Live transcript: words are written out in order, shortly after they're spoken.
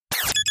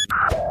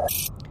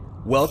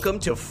Welcome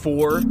to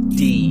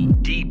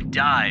 4D, deep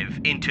dive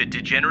into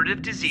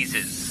degenerative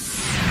diseases.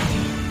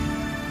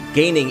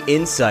 Gaining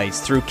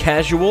insights through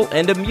casual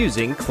and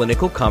amusing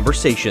clinical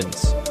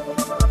conversations.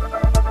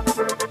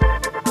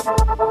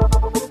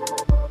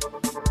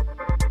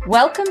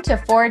 Welcome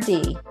to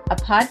 4D, a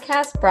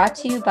podcast brought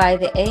to you by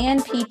the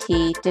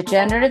ANPT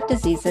Degenerative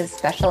Diseases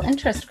Special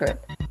Interest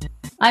Group.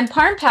 I'm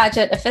Parn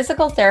Paget, a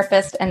physical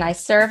therapist, and I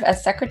serve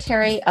as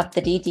secretary of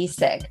the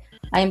DDSIG.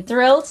 I am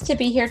thrilled to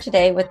be here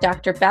today with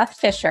Dr. Beth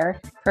Fisher,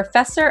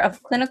 professor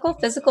of clinical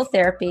physical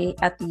therapy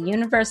at the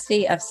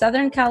University of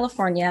Southern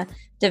California,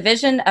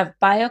 Division of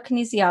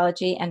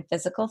Biokinesiology and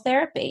Physical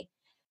Therapy.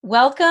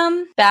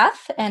 Welcome,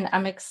 Beth, and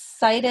I'm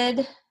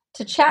excited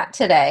to chat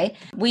today.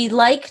 We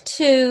like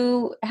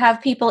to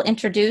have people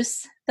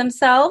introduce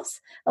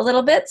themselves a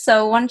little bit,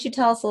 so why don't you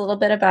tell us a little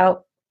bit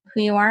about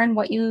who you are and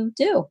what you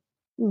do?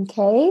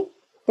 Okay,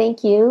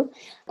 thank you.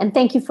 And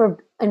thank you for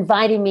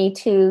inviting me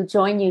to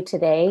join you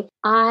today.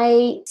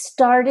 I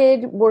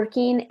started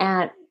working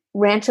at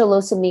Rancho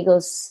Los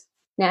Amigos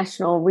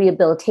National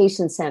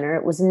Rehabilitation Center.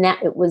 It was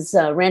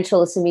Rancho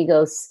Los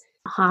Amigos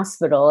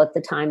Hospital at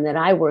the time that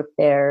I worked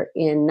there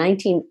in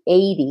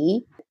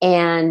 1980.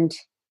 And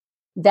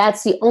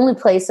that's the only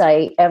place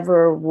I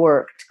ever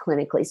worked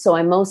clinically. So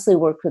I mostly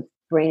worked with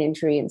brain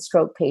injury and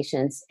stroke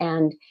patients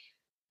and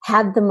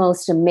had the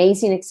most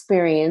amazing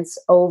experience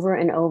over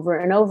and over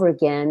and over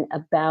again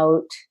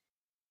about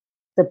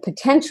the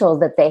potential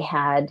that they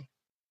had,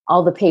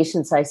 all the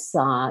patients I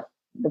saw,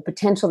 the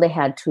potential they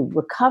had to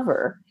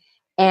recover.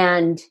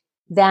 And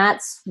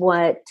that's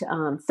what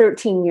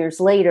 13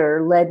 years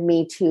later led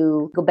me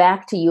to go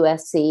back to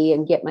USC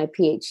and get my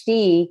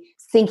PhD,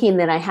 thinking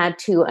that I had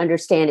to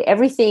understand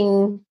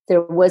everything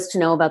there was to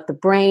know about the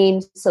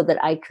brain so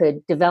that I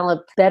could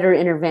develop better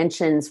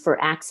interventions for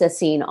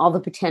accessing all the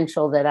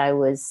potential that I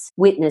was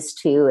witness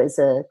to as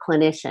a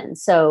clinician.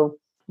 So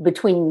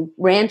between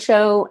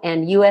Rancho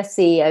and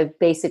USC, I've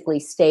basically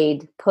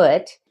stayed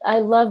put. I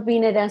love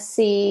being at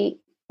SC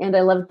and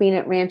I love being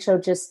at Rancho,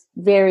 just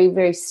very,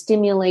 very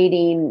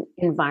stimulating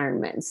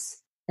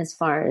environments as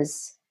far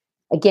as,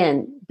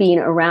 again, being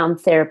around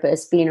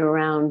therapists, being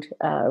around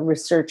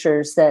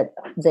researchers that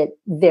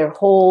their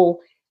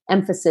whole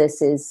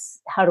emphasis is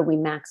how do we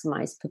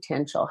maximize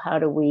potential? How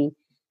do we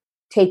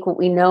take what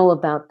we know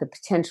about the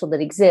potential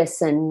that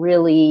exists and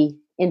really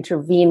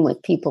intervene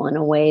with people in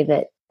a way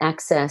that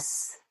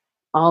access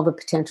all the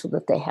potential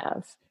that they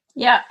have.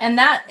 Yeah, and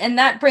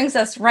that brings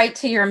us right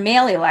to your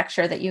Maley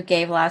lecture that you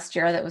gave last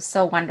year that was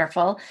so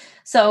wonderful.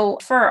 So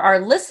for our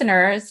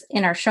listeners,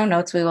 in our show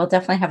notes, we will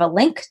definitely have a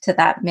link to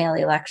that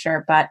Maley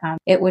lecture, but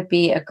it would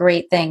be a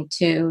great thing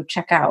to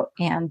check out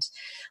and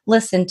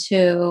listen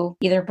to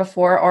either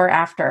before or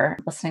after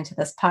listening to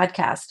this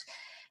podcast.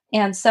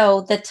 And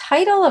so the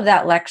title of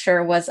that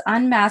lecture was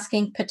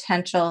Unmasking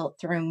Potential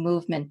Through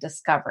Movement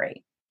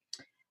Discovery.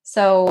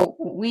 So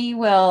we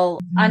will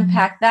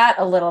unpack that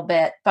a little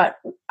bit, but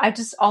I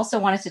just also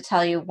wanted to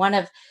tell you one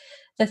of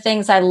the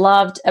things I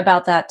loved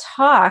about that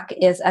talk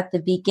is at the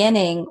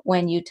beginning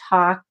when you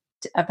talked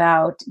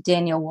about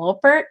Daniel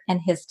Wolpert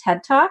and his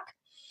TED Talk,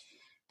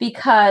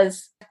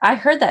 because I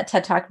heard that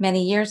TED Talk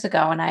many years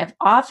ago, and I've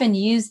often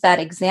used that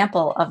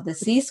example of the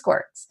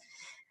Z-squirts,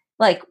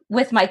 like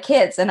with my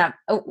kids. And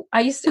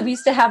we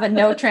used to have a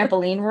no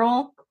trampoline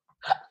rule.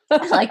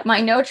 Like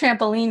my no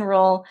trampoline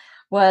rule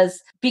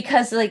was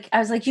because I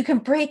was like, you can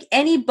break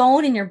any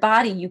bone in your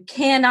body. You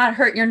cannot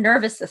hurt your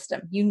nervous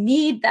system. You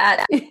need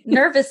that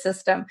nervous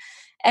system.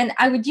 And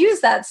I would use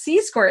that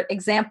Z-squirt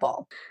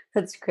example.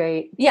 That's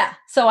great. Yeah.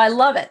 So I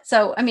love it.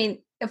 So, I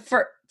mean,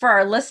 for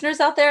our listeners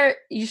out there,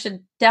 you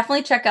should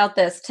definitely check out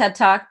this TED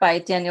Talk by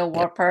Daniel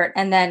Wolpert.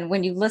 And then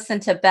when you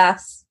listen to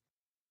Beth's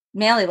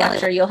Maley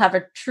lecture, you'll have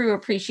a true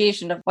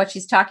appreciation of what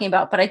she's talking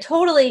about. But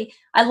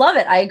I love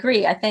it. I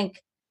agree. I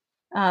think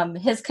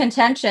his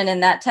contention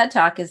in that TED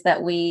Talk is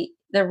that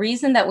the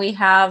reason that we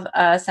have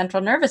a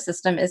central nervous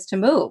system is to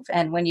move.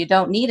 And when you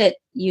don't need it,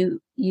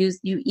 you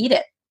eat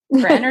it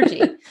for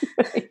energy.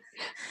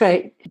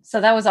 Right.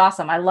 So that was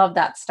awesome. I love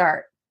that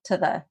start to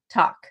the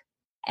talk.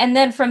 And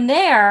then from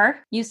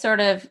there, you sort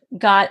of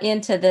got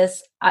into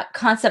this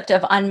concept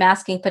of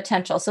unmasking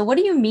potential. So what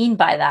do you mean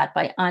by that,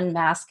 by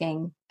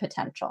unmasking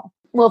potential?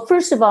 Well,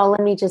 first of all, let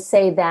me just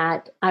say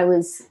that I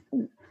was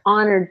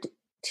honored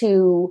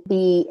to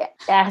be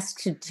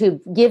asked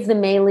to give the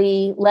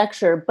Maley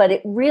lecture, but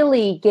it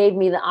really gave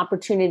me the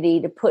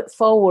opportunity to put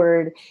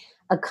forward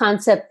a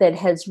concept that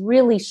has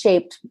really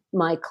shaped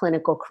my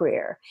clinical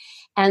career.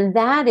 And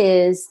that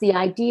is the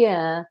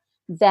idea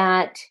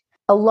that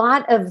a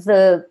lot of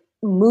the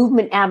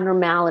movement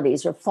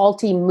abnormalities or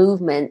faulty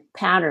movement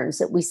patterns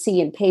that we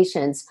see in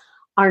patients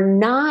are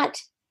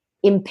not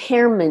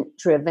impairment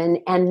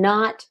driven and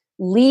not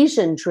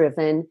lesion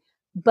driven,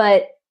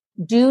 but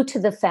due to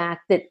the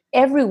fact that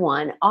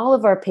all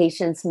of our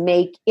patients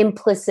make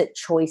implicit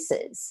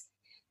choices,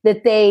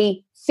 that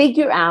they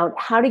figure out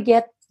how to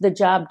get the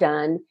job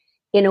done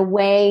in a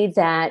way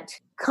that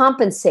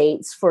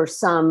compensates for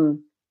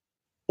some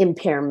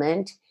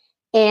impairment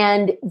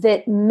And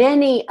that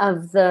many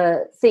of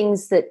the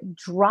things that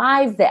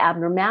drive the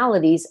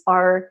abnormalities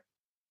are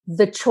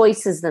the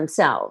choices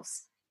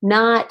themselves,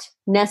 not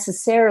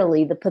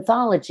necessarily the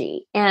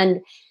pathology.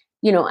 And,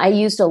 I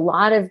used a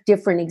lot of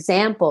different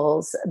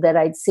examples that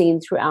I'd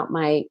seen throughout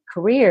my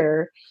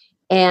career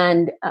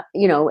and,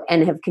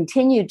 and have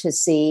continued to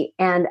see.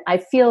 And I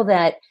feel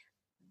that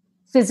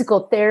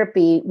physical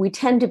therapy, we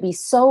tend to be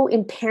so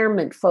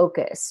impairment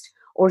focused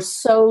or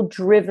so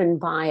driven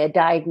by a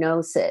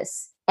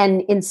diagnosis.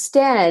 And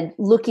instead,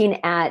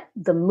 looking at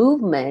the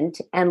movement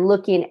and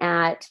looking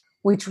at,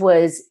 which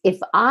was, if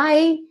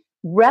I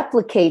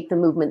replicate the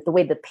movement the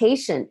way the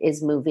patient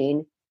is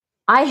moving,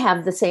 I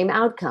have the same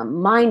outcome.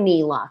 My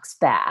knee locks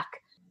back.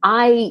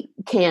 I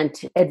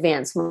can't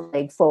advance my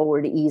leg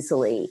forward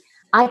easily.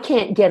 I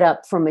can't get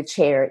up from a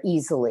chair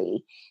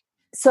easily.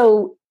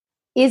 So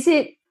is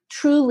it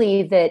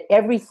truly that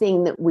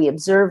everything that we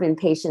observe in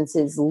patients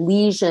is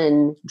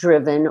lesion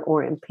driven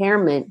or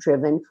impairment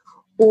driven?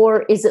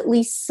 Or is at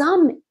least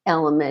some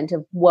element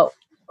of what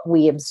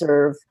we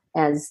observe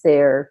as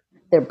their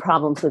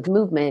problems with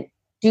movement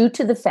due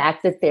to the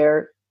fact that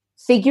they're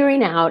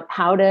figuring out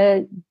how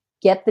to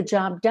get the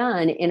job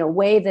done in a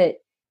way that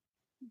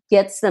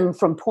gets them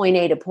from point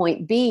A to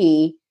point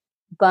B,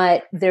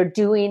 but they're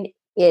doing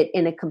it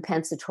in a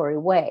compensatory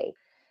way.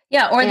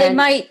 Yeah, or they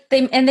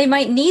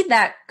might need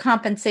that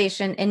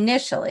compensation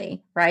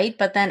initially, right?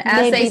 But then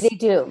as they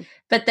do.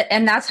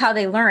 And that's how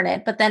they learn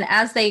it. But then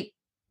as they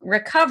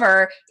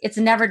recover, it's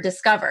never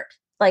discovered.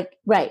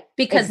 Right.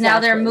 Because exactly. now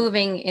they're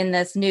moving in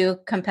this new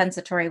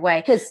compensatory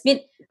way.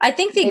 I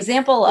think the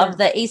example of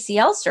the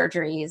ACL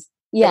surgeries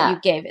that you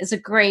gave is a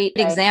great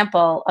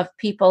example of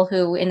people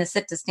who in a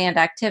sit to stand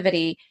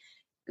activity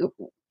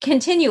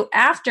continue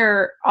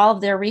after all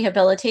of their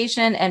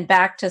rehabilitation and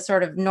back to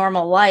sort of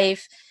normal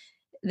life.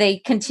 They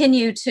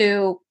continue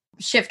to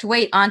shift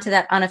weight onto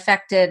that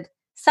unaffected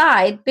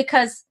side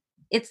because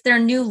it's their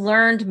new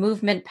learned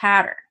movement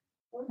pattern,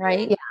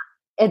 right? Yeah.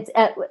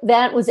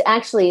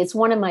 It's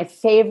one of my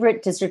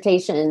favorite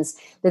dissertations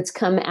that's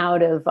come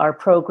out of our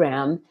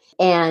program.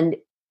 And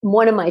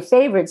one of my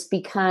favorites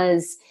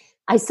because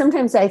I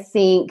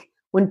think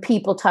when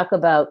people talk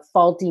about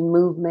faulty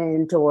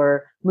movement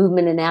or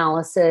movement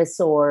analysis,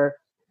 or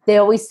they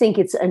always think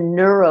it's a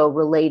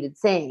neuro-related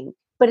thing,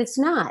 but it's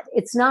not.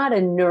 It's not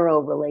a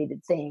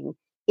neuro-related thing.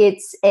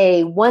 It's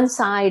one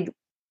side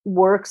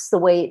works the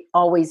way it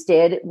always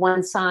did.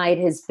 One side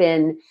has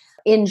been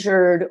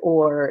injured,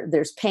 or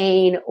there's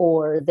pain,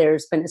 or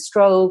there's been a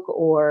stroke,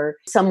 or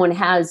someone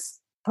has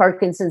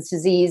Parkinson's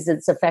disease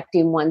that's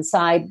affecting one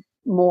side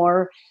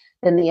more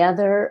than the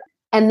other.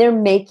 And they're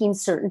making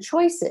certain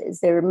choices.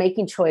 They're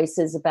making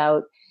choices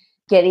about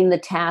getting the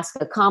task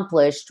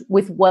accomplished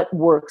with what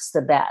works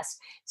the best.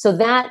 So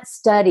that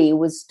study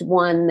was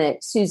one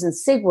that Susan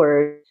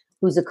Sigward,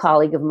 who's a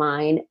colleague of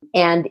mine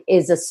and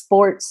is a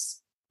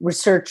sports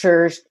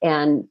researcher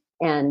and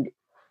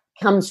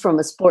comes from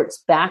a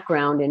sports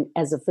background and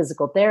as a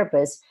physical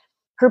therapist,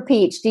 her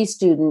PhD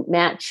student,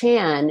 Matt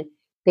Chan,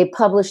 they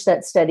published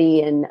that study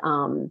in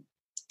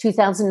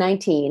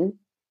 2019.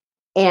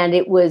 And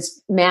it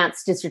was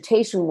Matt's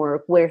dissertation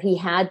work where he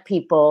had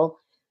people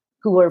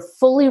who were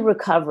fully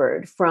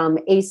recovered from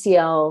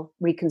ACL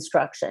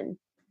reconstruction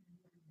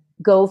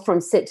go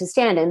from sit to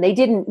stand. And they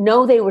didn't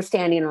know they were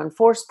standing on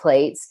force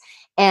plates.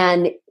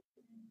 And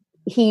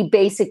he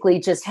basically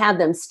just had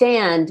them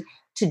stand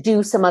to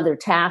do some other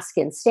task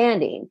in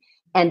standing.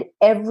 And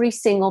every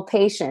single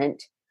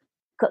patient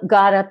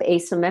got up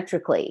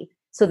asymmetrically.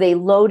 So they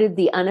loaded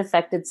the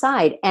unaffected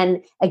side.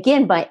 And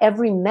again, by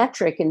every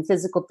metric in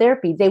physical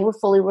therapy, they were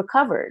fully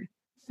recovered.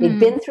 They'd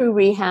been through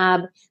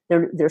rehab.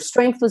 Their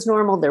strength was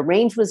normal. Their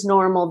range was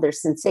normal. Their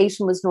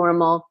sensation was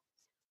normal.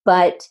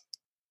 But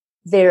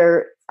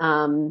their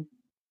the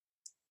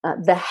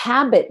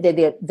habit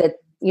that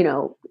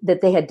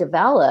they had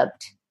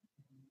developed,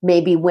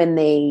 maybe when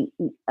they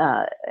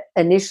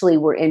initially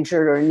were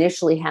injured or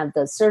initially had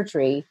the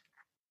surgery,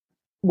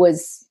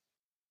 was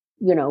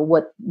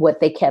what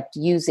they kept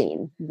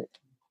using.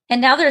 And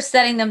now they're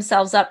setting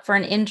themselves up for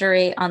an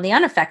injury on the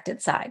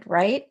unaffected side,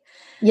 right?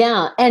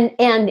 Yeah.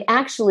 And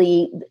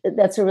actually,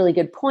 that's a really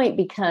good point,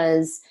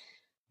 because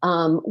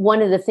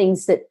one of the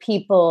things that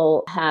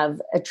people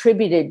have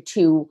attributed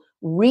to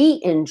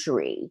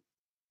re-injury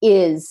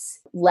is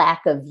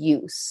lack of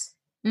use.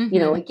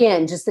 Mm-hmm.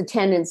 Again, just the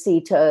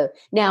tendency to,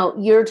 now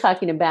you're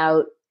talking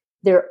about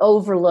they're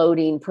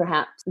overloading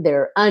perhaps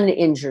their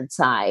uninjured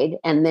side,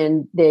 and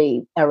then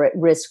they are at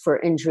risk for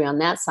injury on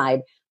that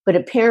side. But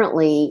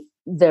apparently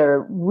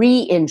their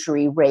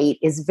re-injury rate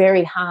is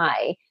very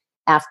high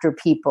after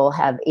people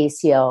have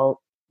ACL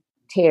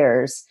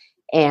tears,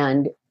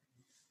 and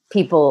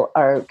people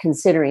are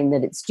considering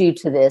that it's due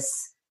to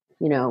this,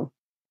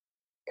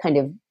 kind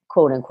of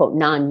quote unquote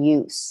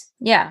non-use.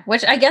 Yeah,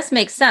 which I guess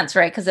makes sense,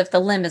 right? Because if the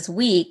limb is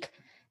weak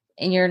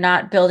and you're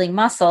not building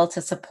muscle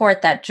to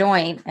support that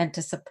joint and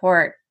to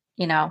support,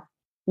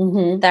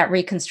 that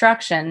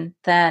reconstruction,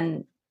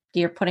 then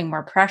you're putting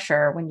more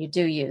pressure when you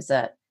do use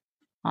it.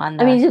 on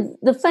I mean,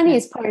 the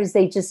funniest part is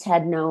they just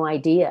had no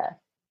idea.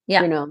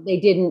 Yeah. They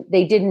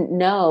didn't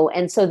know.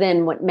 And so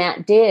then what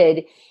Matt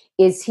did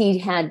is he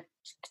had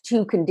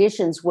two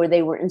conditions where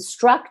they were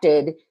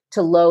instructed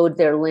to load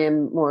their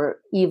limb more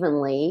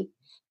evenly.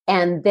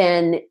 And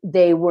then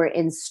they were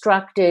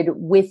instructed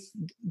with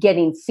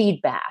getting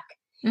feedback.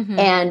 Mm-hmm.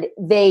 And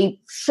they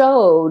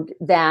showed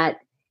that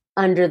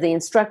under the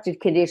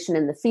instructed condition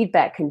and the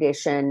feedback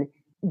condition,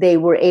 they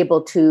were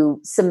able to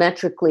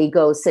symmetrically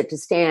go sit to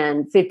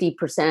stand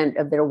 50%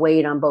 of their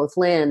weight on both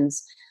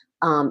limbs.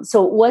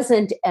 So it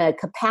wasn't a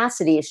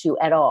capacity issue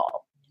at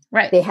all.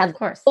 Right. They had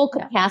full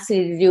Yeah.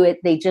 capacity to do it.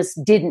 They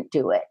just didn't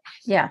do it.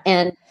 Yeah.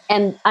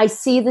 And I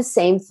see the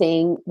same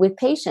thing with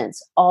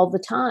patients all the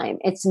time.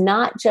 It's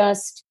not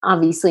just,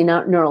 obviously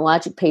not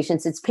neurologic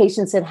patients. It's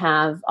patients that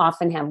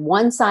often have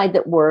one side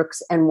that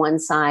works and one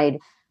side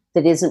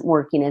that isn't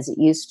working as it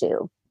used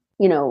to.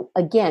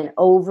 Again,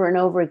 over and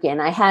over again.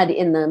 I had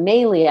in the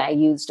Melee, I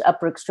used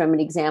upper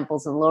extremity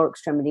examples and lower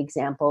extremity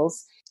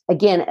examples.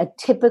 Again, a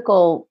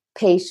typical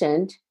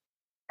patient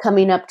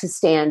coming up to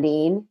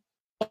standing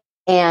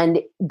and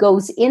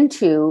goes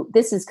into,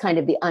 this is kind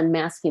of the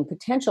unmasking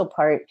potential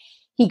part,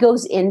 he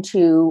goes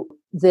into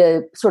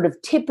the sort of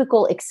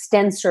typical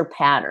extensor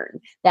pattern.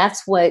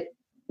 That's what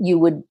you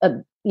would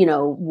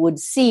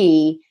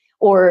see,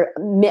 or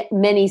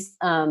many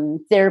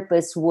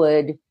therapists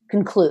would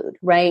conclude,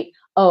 right?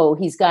 Oh,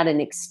 he's got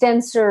an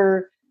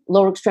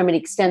lower extremity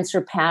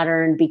extensor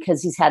pattern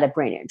because he's had a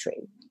brain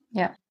injury.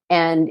 Yeah.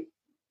 And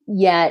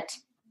yet,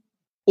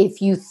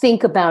 if you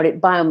think about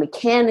it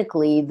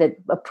biomechanically, the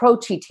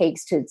approach he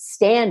takes to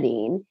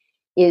standing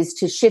is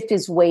to shift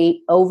his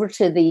weight over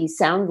to the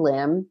sound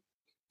limb,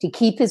 to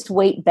keep his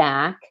weight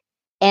back,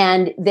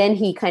 and then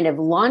he kind of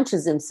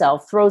launches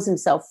himself, throws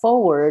himself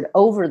forward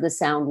over the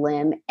sound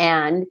limb,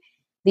 and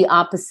the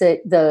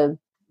opposite, the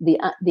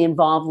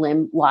involved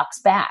limb locks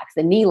back,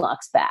 the knee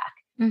locks back.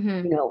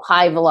 Mm-hmm.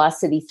 High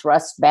velocity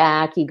thrust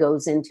back, he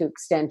goes into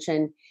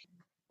extension.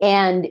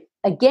 And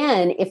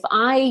again, if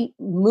I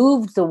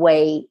moved the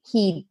way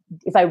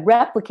if I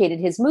replicated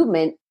his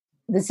movement,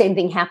 the same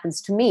thing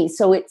happens to me.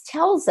 So it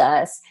tells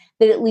us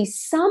that at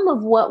least some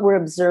of what we're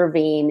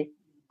observing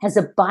has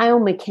a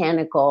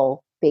biomechanical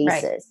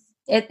basis.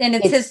 Right.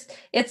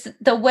 It's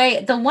the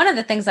way, one of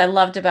the things I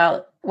loved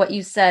about what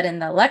you said in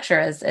the lecture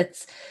is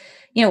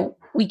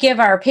we give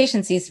our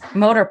patients these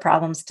motor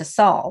problems to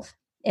solve,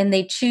 and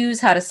they choose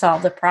how to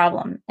solve the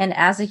problem. And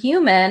as a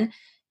human,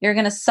 you're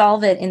going to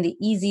solve it in the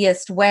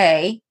easiest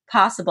way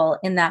possible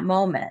in that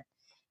moment.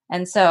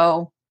 And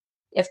so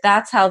if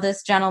that's how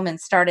this gentleman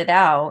started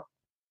out,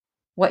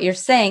 what you're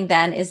saying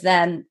then is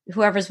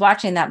whoever's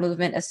watching that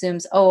movement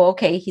assumes, oh,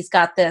 okay, he's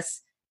got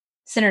this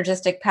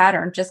synergistic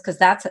pattern just because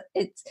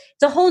it's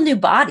a whole new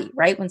body,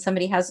 right? When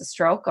somebody has a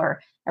stroke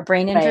or a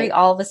brain injury, right,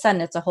 all of a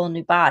sudden it's a whole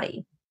new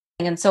body.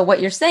 And so what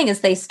you're saying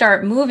is they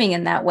start moving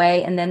in that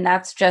way, and then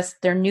that's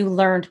just their new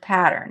learned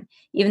pattern,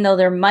 even though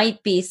there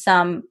might be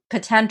some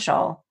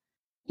potential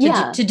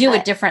to do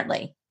it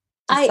differently,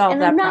 to solve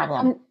that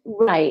problem.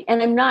 Right.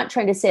 And I'm not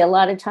trying to say, a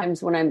lot of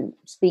times when I'm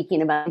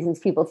speaking about these things,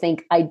 people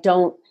think I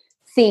don't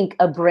think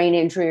a brain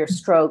injury or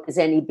stroke is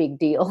any big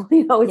deal.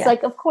 It's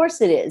like, of course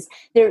it is.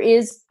 There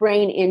is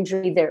brain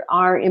injury. There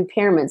are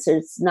impairments.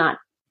 It's not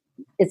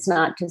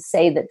to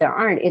say that there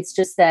aren't. It's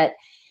just that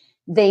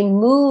they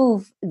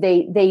move,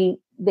 they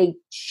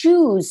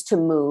choose to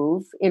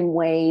move in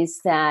ways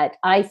that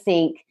I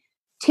think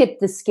tip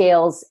the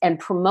scales and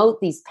promote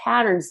these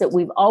patterns that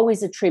we've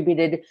always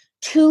attributed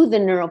to the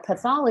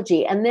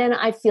neuropathology. And then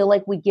I feel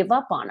like we give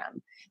up on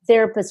them.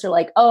 Therapists are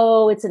like,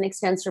 oh, it's an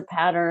extensor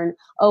pattern.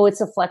 Oh,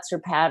 it's a flexor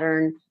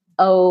pattern.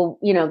 Oh,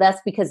 that's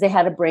because they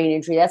had a brain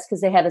injury. That's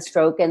because they had a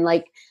stroke. And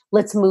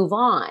let's move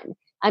on.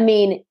 I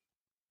mean,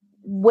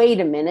 wait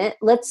a minute.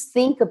 Let's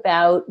think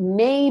about,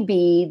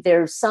 maybe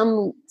there's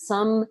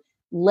some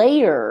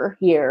layer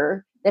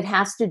here that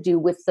has to do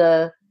with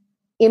the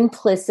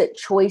implicit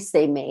choice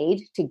they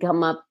made to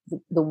come up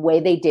the way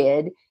they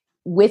did,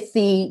 with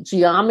the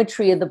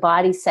geometry of the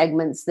body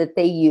segments that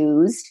they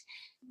used,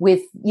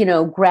 with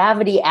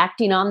gravity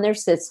acting on their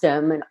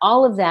system, and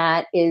all of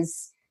that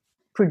is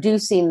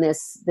producing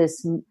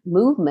this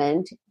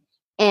movement.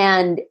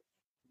 And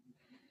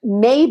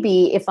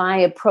maybe if I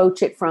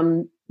approach it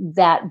from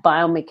that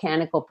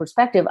biomechanical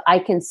perspective, I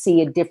can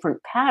see a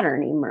different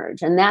pattern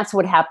emerge. And that's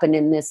what happened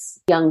in this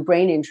young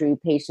brain injury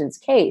patient's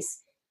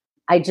case.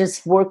 I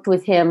just worked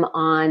with him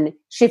on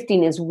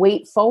shifting his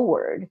weight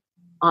forward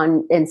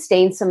and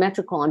staying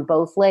symmetrical on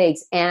both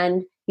legs.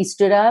 And he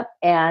stood up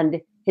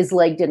and his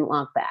leg didn't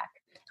lock back.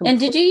 And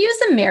did you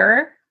use a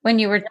mirror when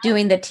you were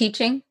doing the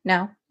teaching?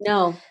 No.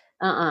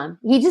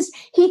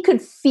 He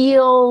could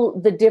feel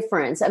the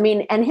difference. I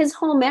mean, and his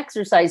home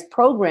exercise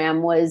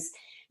program was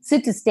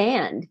sit to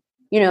stand.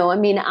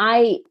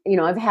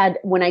 I've had,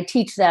 when I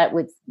teach that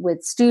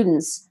with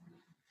students,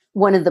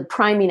 one of the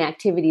priming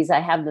activities I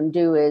have them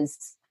do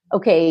is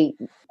okay,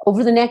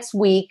 over the next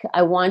week,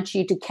 I want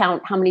you to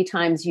count how many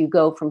times you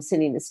go from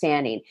sitting to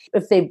standing.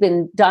 If they've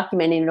been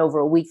documenting it over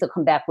a week, they'll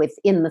come back with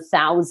in the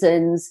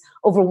thousands.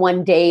 Over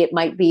one day, it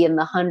might be in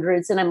the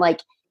hundreds. And I'm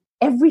like,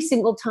 every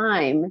single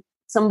time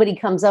somebody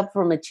comes up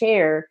from a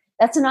chair,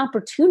 that's an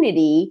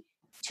opportunity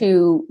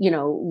to,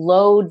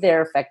 load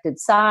their affected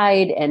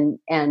side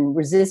and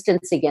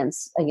resistance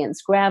against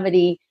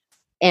gravity.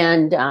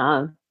 And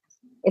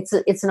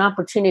it's an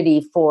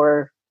opportunity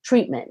for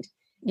treatment.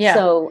 Yeah.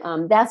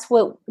 So that's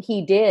what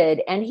he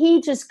did. And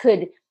he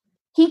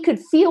could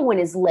feel when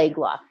his leg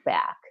locked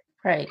back.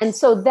 Right. And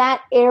so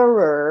that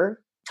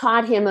error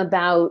taught him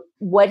about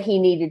what he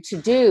needed to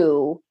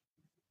do.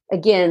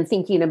 Again,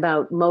 thinking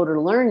about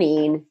motor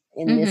learning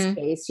in this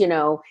case,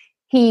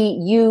 he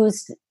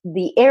used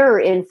the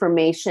error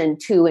information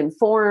to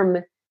inform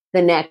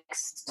the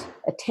next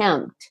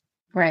attempt.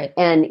 Right.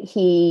 And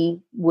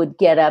he would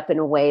get up in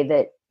a way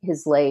that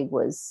his leg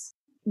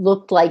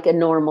looked like a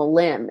normal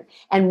limb.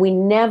 And we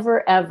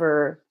never,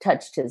 ever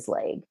touched his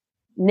leg.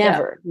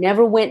 Never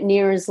went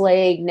near his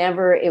leg.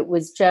 Never. It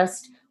was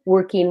just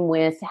working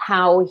with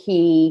how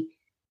he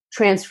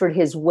transferred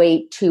his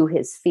weight to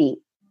his feet.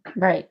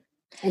 Right.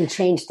 And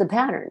changed the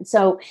pattern.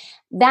 So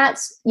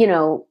that's,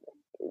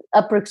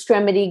 upper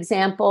extremity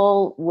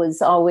example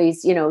was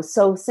always,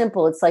 so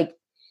simple. It's like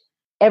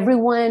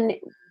everybody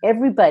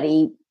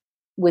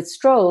with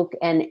stroke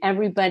and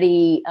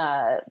everybody,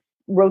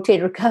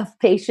 rotator cuff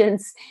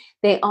patients,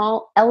 they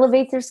all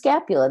elevate their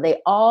scapula.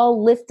 They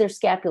all lift their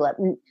scapula.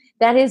 And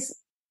that is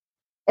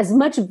as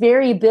much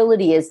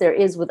variability as there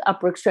is with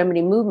upper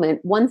extremity movement.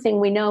 One thing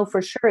we know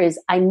for sure is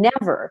I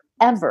never,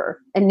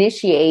 ever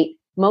initiate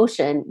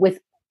motion with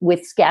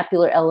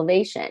scapular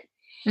elevation.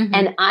 Mm-hmm.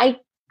 And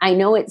I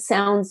know it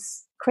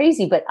sounds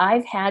crazy, but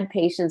I've had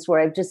patients where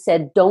I've just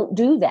said, don't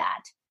do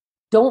that.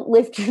 Don't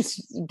lift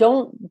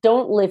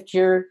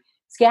your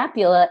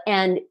scapula.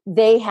 And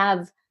they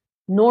have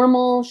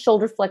normal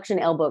shoulder flexion,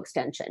 elbow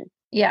extension.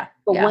 Yeah.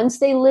 But once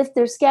they lift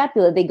their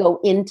scapula, they go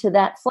into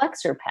that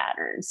flexor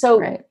pattern. So,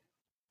 right.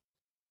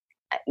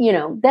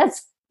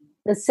 That's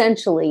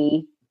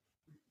essentially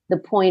the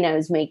point I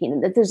was making,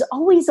 that there's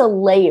always a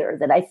layer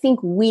that I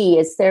think we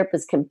as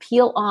therapists can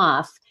peel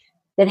off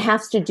that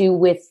has to do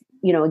with,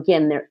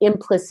 again, their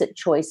implicit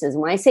choices.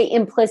 When I say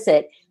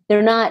implicit,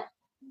 they're not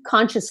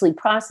consciously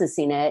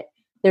processing it.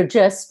 They're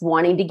just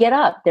wanting to get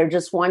up. They're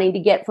just wanting to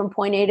get from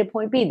point A to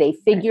point B. They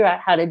figure out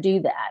how to do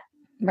that.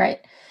 Right.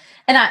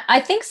 And I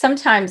think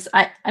sometimes,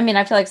 I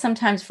feel like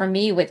sometimes for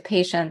me with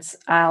patients,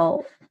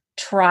 I'll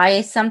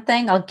try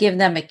something. I'll give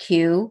them a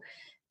cue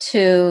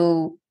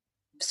to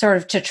sort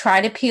of to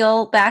try to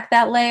peel back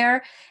that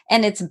layer.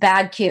 And it's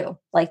bad cue.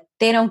 Like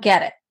they don't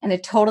get it and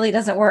it totally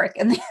doesn't work.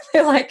 And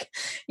they're like,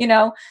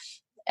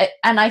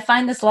 and I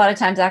find this a lot of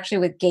times actually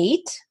with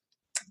gait.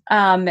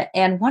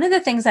 And one of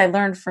the things I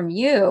learned from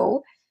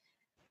you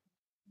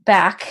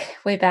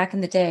way back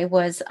in the day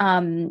was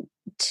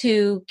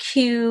to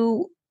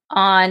cue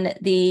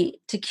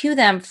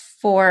them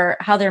for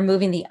how they're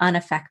moving the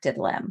unaffected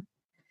limb,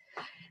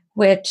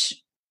 which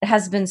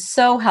has been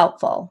so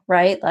helpful,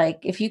 right?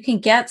 Like if you can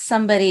get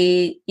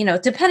somebody,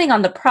 depending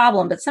on the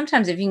problem, but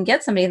sometimes if you can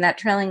get somebody in that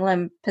trailing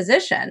limb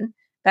position,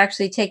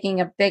 actually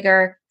taking a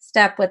bigger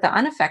step with the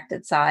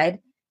unaffected side,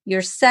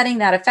 you're setting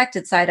that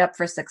affected side up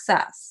for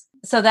success.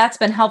 So that's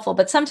been helpful.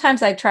 But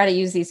sometimes I try to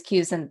use these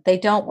cues and they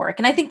don't work.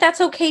 And I think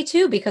that's okay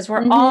too, because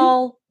we're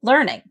all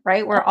learning,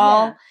 right? We're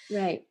all,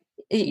 right.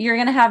 You're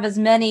going to have as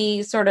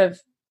many sort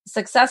of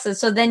successes.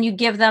 So then you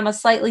give them a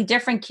slightly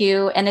different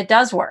cue and it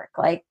does work.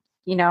 Like,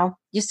 you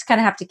just kind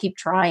of have to keep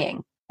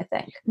trying, I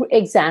think.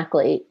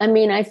 Exactly.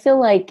 I feel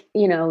like,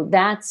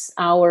 that's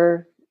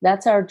our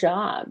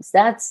jobs.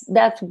 That's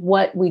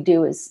what we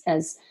do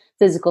as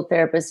physical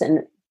therapists,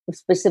 and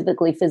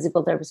specifically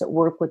physical therapists that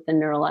work with the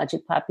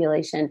neurologic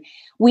population.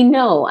 We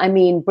know,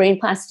 brain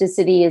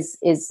plasticity is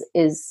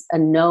a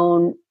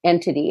known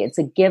entity. It's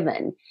a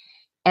given.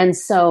 And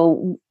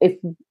so if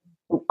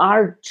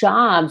our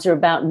jobs are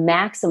about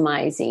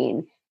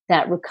maximizing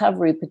that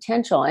recovery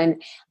potential,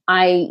 and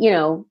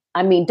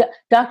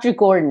Dr.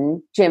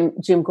 Gordon,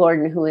 Jim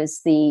Gordon, who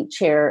is the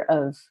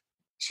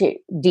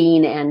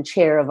dean and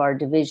chair of our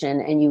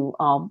division, and you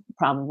all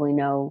probably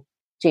know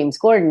James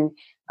Gordon,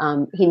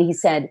 he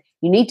said,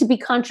 you need to be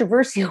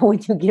controversial when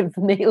you give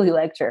the Maley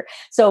lecture.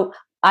 So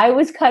I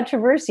was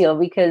controversial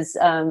because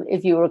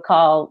if you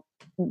recall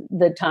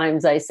the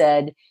times I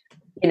said,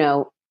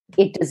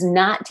 it does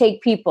not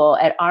take people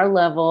at our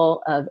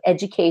level of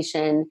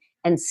education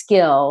and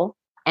skill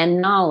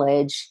and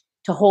knowledge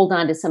to hold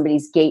on to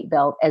somebody's gait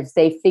belt as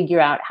they figure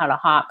out how to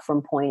hop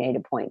from point A to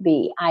point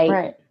B.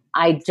 I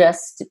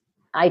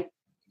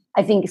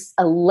think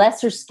a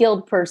lesser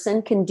skilled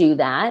person can do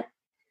that.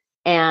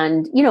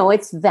 And,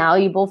 it's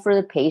valuable for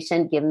the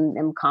patient, giving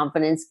them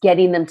confidence,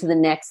 getting them to the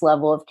next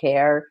level of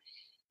care.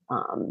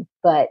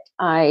 But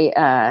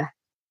I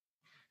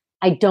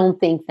don't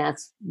think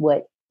that's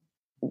what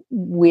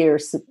we're,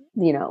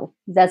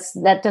 that's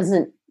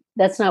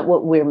not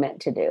what we're meant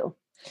to do.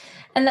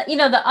 And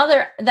the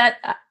other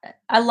that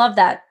I love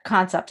that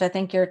concept. I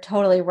think you're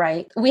totally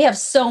right. We have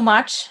so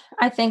much,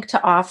 I think,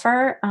 to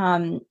offer,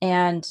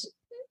 and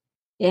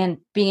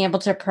being able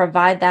to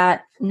provide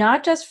that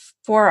not just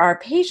for our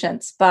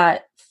patients,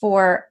 but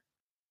for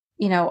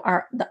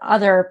the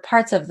other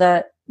parts of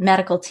the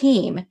medical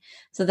team,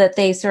 so that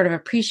they sort of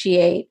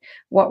appreciate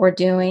what we're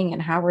doing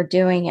and how we're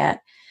doing it.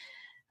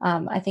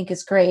 I think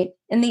is great.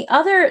 And the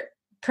other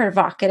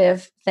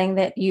provocative thing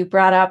that you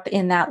brought up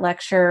in that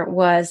lecture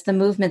was the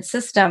movement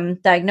system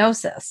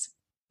diagnosis,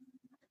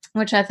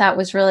 which I thought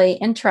was really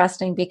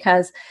interesting,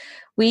 because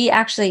we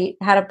actually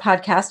had a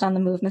podcast on the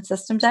movement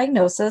system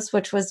diagnosis,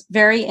 which was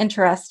very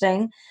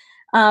interesting.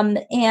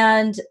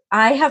 And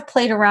I have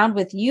played around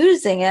with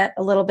using it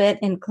a little bit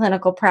in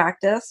clinical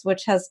practice,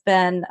 which has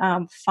been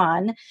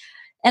fun.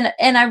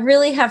 And I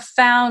really have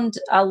found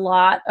a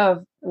lot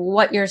of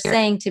what you're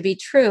saying to be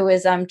true.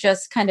 Is I'm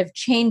just kind of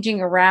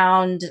changing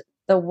around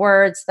the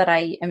words that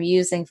I am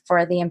using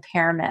for the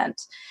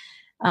impairment,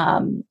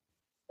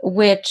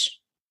 which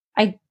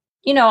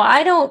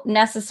I don't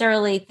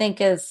necessarily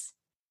think is,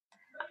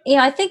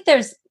 I think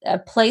there's a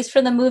place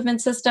for the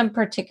movement system,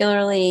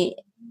 particularly,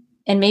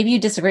 and maybe you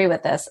disagree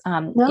with this,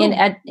 No.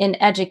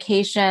 in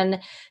education,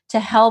 to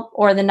help,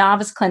 or the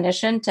novice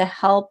clinician, to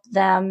help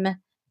them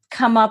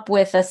come up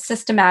with a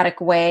systematic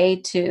way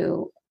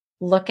to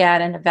look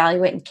at and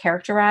evaluate and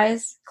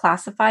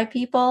classify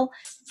people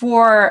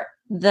for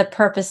the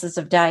purposes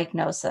of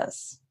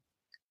diagnosis.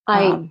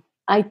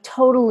 I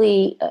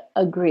totally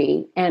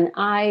agree. And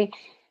I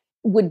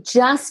would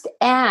just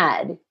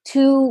add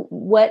to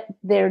what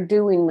they're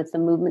doing with the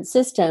movement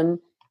system,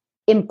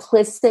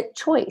 implicit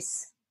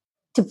choice,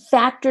 to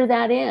factor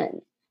that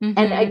in. Mm-hmm.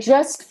 And I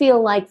just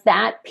feel like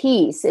that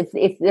piece, if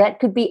that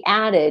could be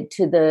added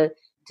to the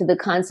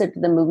concept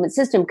of the movement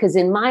system, because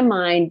in my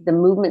mind, the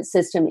movement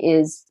system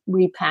is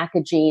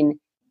repackaging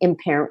an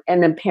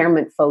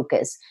impairment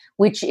focus,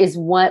 which is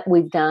what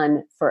we've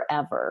done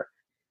forever.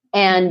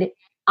 And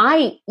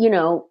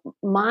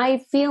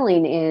my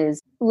feeling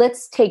is,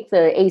 let's take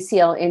the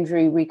ACL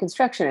injury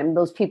reconstruction. I mean,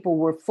 those people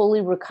were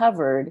fully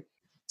recovered.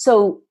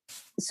 So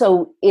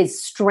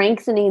is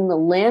strengthening the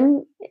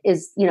limb,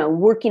 is,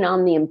 working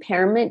on the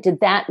impairment, did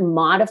that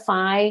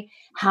modify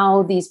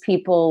how these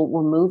people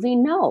were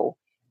moving? No.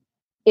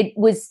 It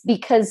was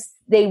because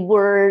they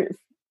were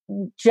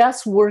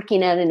just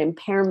working at an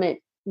impairment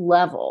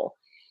level.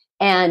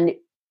 And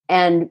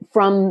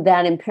from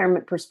that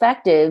impairment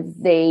perspective,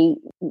 they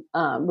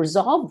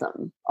resolved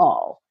them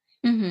all.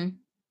 Mm-hmm.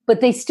 But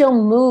they still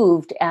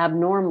moved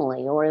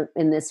abnormally or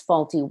in this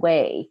faulty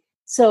way.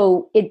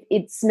 So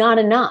it's not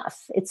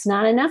enough. It's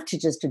not enough to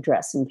just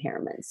address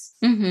impairments.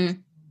 Mm-hmm.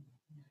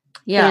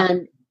 Yeah.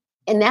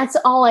 And that's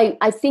all.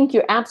 I think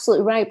you're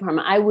absolutely right,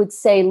 Parma. I would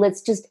say,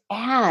 let's just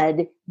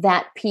add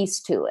that piece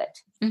to it.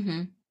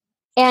 Mm-hmm.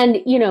 And,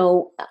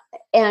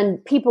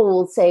 and people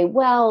will say,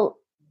 well,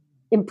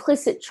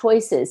 implicit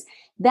choices.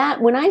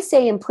 That when I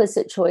say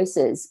implicit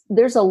choices,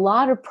 there's a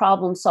lot of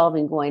problem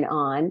solving going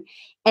on.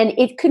 And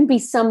it could be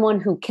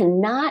someone who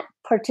cannot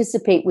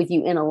participate with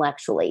you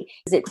intellectually.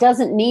 It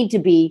doesn't need to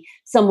be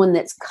someone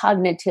that's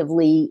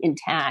cognitively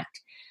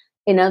intact.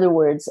 In other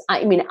words,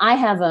 I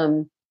have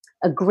a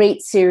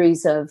great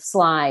series of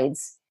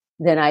slides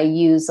that I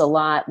use a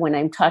lot when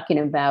I'm talking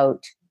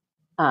about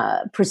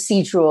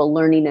procedural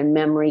learning and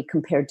memory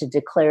compared to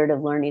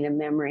declarative learning and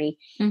memory.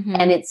 Mm-hmm.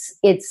 And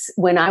it's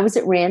when I was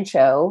at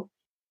Rancho,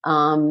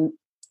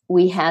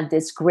 we had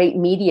this great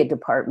media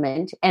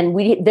department, and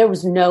there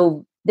was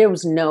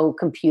no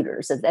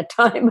computers at that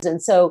time.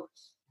 And so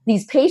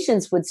these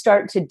patients would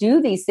start to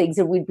do these things,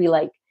 and we'd be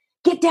like,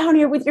 get down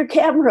here with your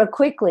camera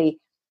quickly.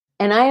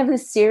 And I have a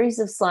series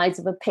of slides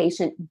of a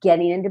patient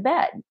getting into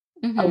bed,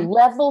 mm-hmm. a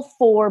level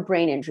 4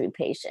 brain injury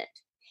patient.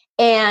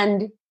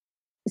 And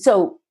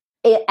so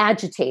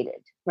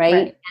agitated,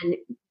 right? And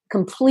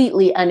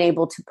completely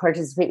unable to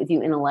participate with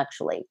you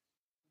intellectually.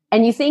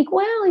 And you think,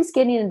 well, he's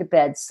getting into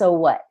bed, so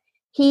what?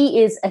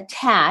 He is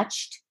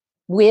attached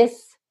with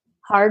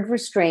hard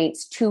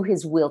restraints to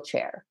his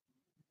wheelchair.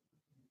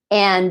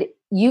 And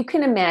you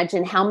can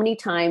imagine how many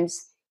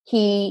times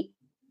he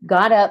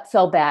got up,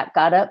 fell back,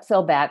 got up,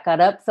 fell back, got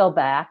up, fell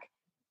back,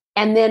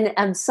 and then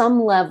on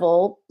some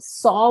level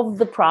solved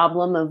the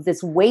problem of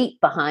this weight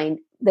behind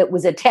that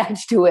was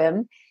attached to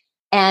him,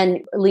 and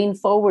lean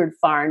forward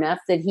far enough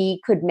that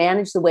he could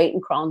manage the weight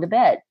and crawl into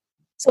bed.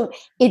 So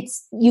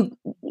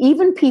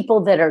even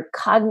people that are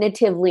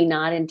cognitively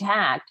not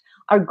intact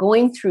are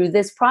going through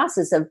this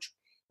process of,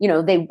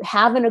 they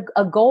have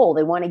a goal.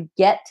 They want to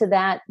get to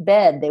that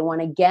bed. They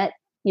want to get,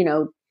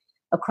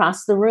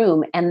 across the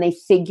room, and they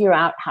figure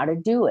out how to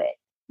do it.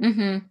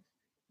 Mm-hmm.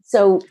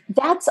 So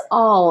that's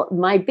all.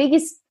 My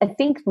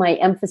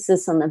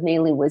emphasis on the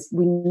mailing was,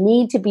 we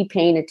need to be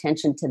paying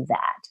attention to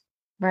that.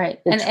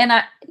 Right.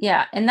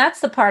 And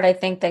that's the part I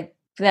think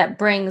that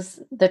brings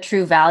the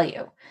true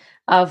value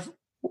of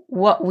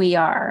what we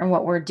are and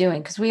what we're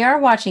doing, because we are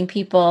watching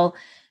people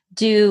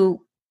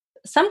do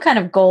some kind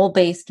of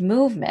goal-based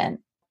movement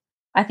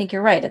I think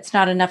you're right. It's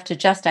not enough to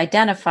just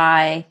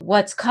identify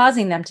what's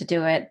causing them to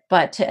do it,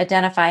 but to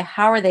identify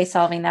how are they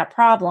solving that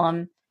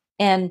problem.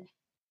 And,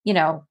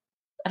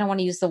 I don't want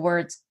to use the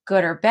words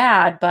good or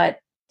bad, but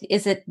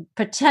is it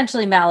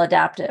potentially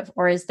maladaptive,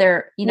 or is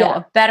there,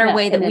 a better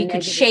way that we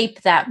could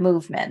shape that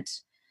movement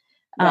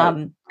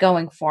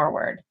going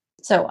forward?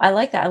 So I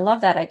like that. I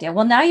love that idea.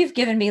 Well, now you've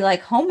given me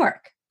like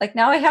homework. Like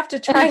now I have to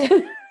try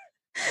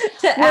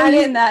to add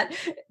in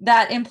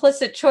that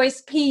implicit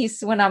choice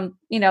piece when I'm,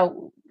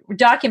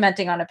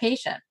 documenting on a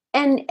patient.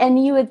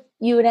 And you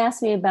would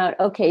ask me about,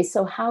 okay,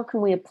 so how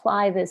can we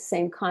apply this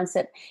same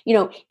concept?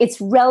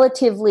 It's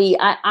relatively,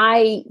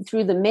 I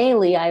through the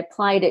MALE, I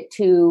applied it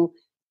to,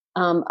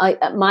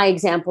 my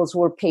examples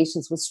were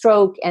patients with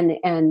stroke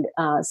and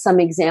some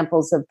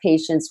examples of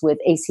patients with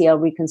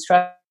ACL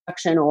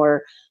reconstruction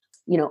or,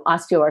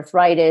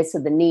 osteoarthritis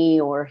of the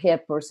knee or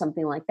hip or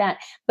something like that.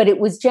 But it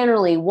was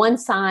generally one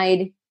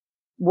side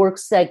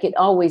works like it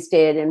always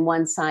did and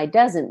one side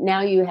doesn't.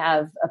 Now you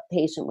have a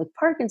patient with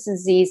Parkinson's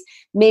disease.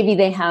 Maybe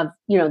they have,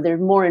 they're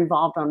more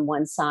involved on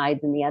one side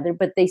than the other,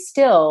 but they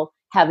still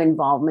have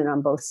involvement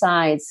on both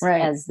sides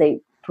as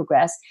they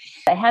progress.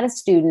 I had a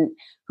student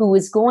who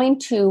was going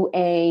to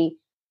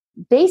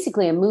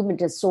basically a movement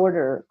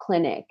disorder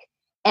clinic.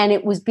 And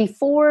it was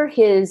before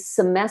his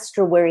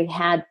semester where he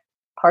had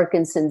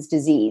Parkinson's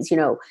disease.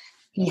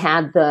 He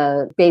had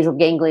the basal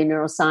ganglia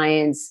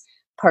neuroscience,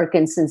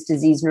 Parkinson's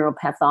disease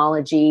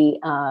neuropathology,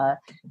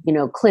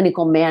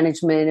 clinical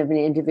management of an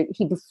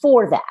individual.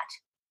 Before that,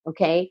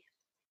 okay?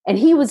 And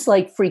he was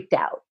like freaked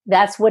out.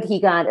 That's what he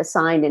got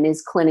assigned in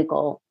his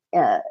clinical,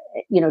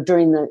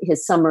 during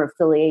his summer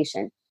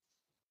affiliation.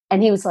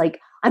 And he was like,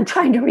 I'm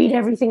trying to read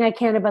everything I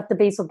can about the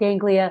basal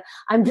ganglia.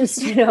 I'm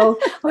just, I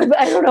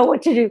don't know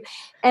what to do.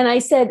 And I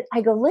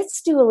go,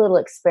 let's do a little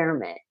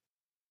experiment.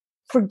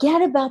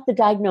 Forget about the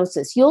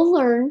diagnosis. You'll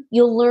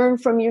learn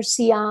from your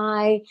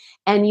CI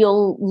and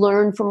you'll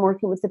learn from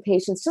working with the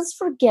patients. Just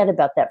forget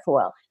about that for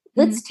a while.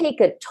 Let's take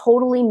a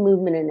totally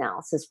movement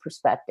analysis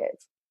perspective.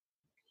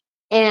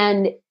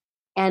 And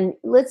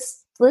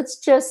let's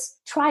just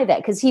try that,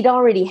 because he'd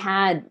already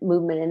had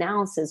movement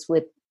analysis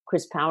with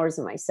Chris Powers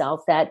and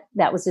myself. That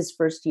was his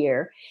first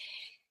year.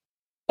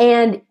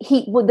 And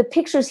the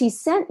pictures he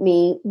sent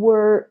me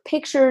were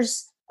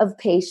pictures of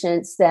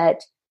patients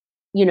that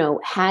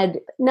had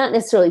not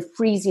necessarily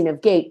freezing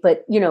of gait,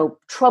 but,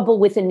 trouble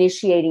with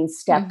initiating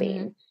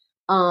stepping.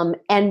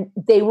 And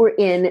they were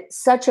in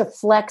such a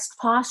flexed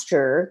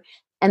posture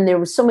and there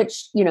was so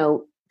much,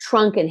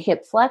 trunk and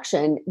hip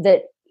flexion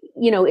that,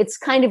 it's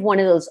kind of one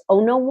of those,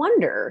 oh, no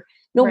wonder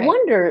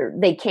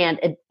they can't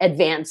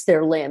advance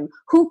their limb.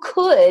 Who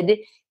could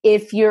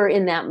if you're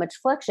in that much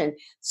flexion?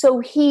 So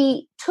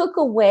he took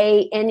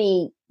away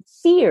any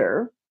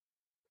fear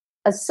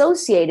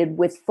associated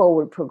with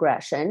forward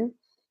progression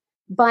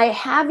by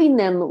having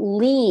them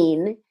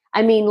lean,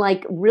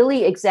 like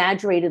really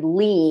exaggerated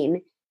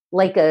lean,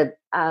 like a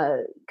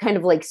kind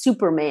of like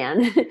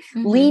Superman,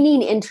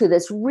 leaning into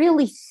this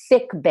really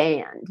thick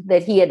band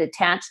that he had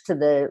attached to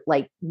the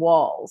like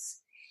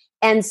walls.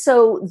 And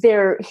so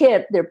their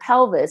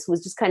pelvis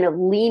was just kind of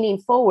leaning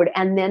forward,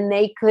 and then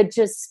they could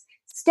just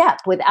step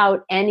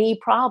without any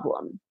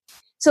problem.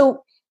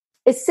 So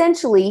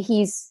essentially,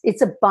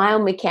 it's a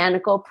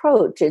biomechanical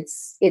approach.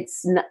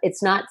 It's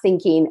not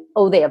thinking,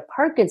 oh, they have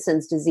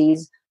Parkinson's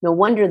disease, no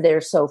wonder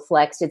they're so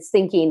flexed. It's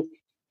thinking,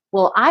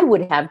 well, I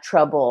would have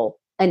trouble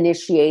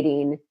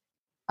initiating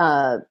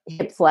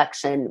hip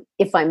flexion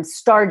if I'm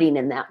starting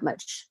in that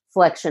much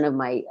flexion of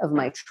my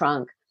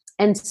trunk,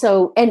 and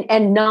so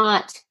and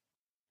not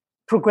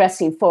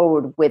progressing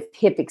forward with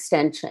hip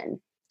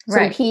extension.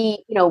 So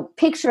he,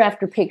 picture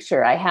after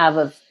picture I have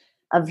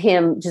of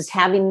him just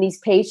having these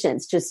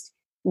patients just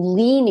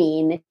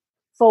leaning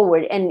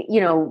forward. And,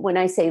 when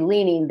I say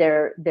leaning,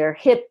 their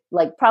hip,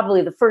 like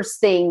probably the first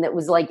thing that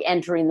was like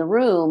entering the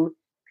room,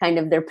 kind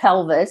of their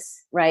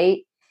pelvis, right?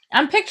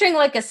 I'm picturing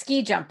like a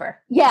ski jumper.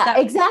 Yeah,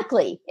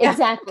 exactly.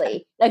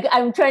 Like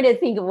I'm trying to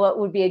think of what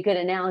would be a good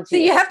analogy. So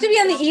you have to be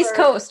on the East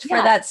Coast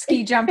for that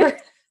ski jumper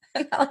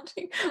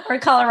analogy, or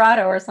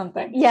Colorado or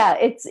something. Yeah,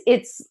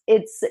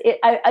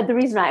 the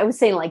reason I was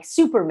saying like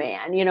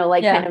Superman,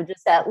 kind of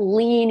just that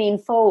leaning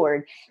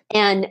forward.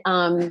 And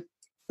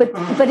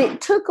but it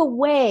took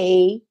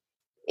away,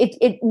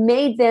 it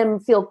made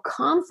them feel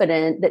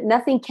confident that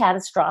nothing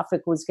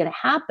catastrophic was going to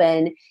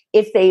happen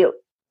if they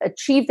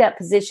achieved that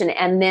position,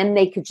 and then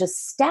they could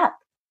just step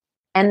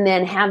and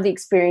then have the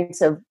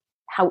experience of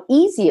how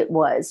easy it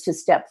was to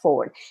step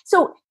forward.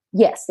 So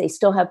yes, they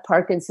still have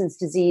Parkinson's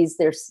disease.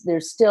 There's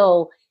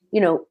still,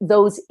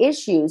 those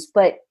issues.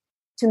 But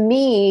to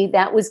me,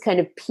 that was kind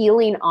of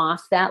peeling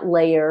off that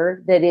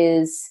layer that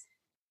is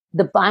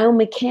the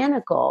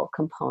biomechanical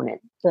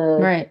component,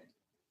 that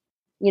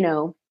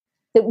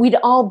we'd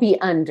all be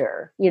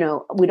under,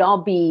 we'd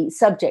all be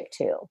subject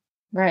to.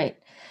 Right.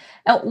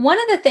 Now, one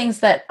of the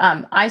things that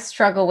I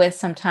struggle with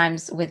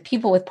sometimes with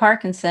people with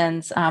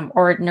Parkinson's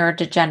or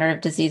neurodegenerative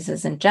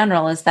diseases in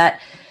general is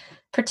that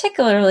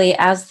particularly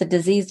as the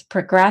disease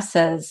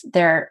progresses,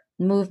 their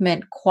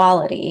movement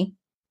quality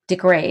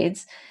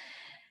degrades.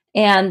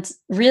 And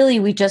really,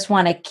 we just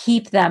want to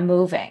keep them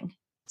moving.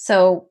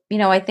 So,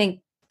 I think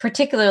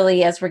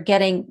particularly as we're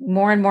getting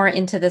more and more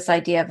into this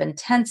idea of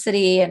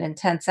intensity and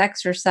intense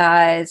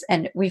exercise,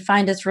 and we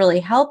find it's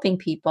really helping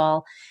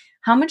people,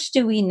 how much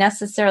do we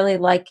necessarily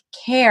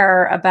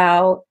care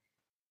about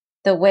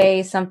the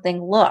way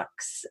something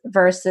looks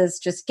versus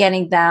just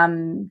getting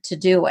them to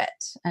do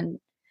it? And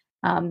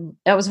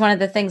that was one of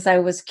the things I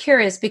was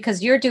curious,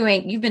 because you've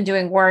been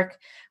doing work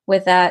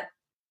with that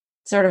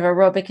sort of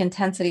aerobic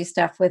intensity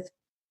stuff with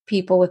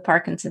people with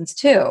Parkinson's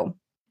too,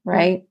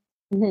 right?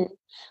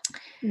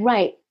 Mm-hmm.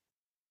 Right.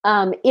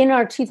 In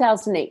our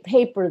 2008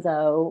 paper,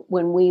 though,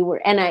 when we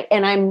were, and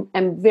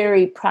I'm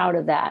very proud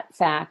of that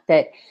fact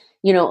that,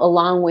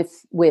 along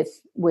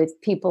with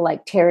people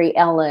like Terry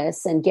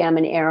Ellis and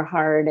Gammon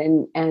Earhart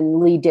and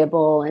Lee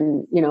Dibble,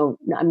 and,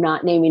 I'm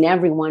not naming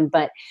everyone,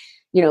 but,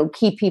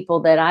 key people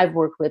that I've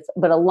worked with,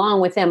 but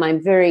along with them,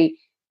 I'm very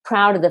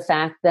proud of the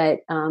fact that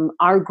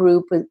our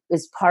group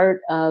is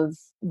part of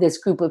this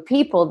group of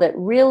people that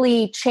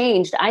really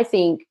changed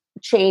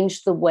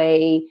the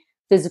way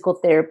physical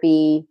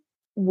therapy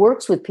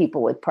works with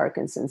people with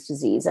Parkinson's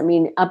disease. I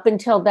mean, up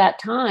until that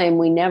time,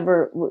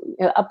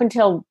 up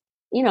until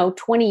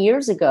 20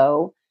 years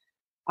ago,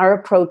 our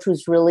approach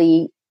was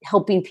really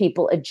helping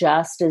people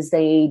adjust as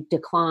they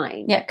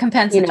decline. Yeah,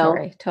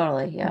 compensatory,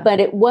 totally. Yeah.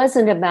 But it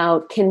wasn't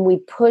about, can we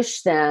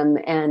push them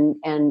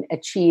and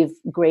achieve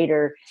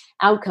greater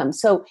outcomes?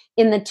 So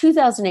in the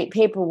 2008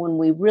 paper, when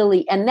we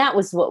really, and that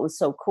was what was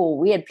so cool.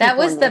 We had people that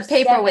was in the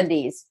paper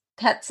 70s. With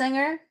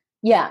Petzinger.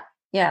 Yeah.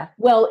 Yeah.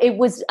 Well,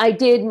 I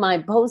did my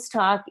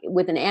postdoc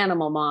with an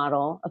animal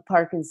model of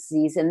Parkinson's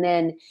disease. And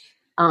then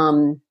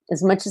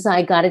as much as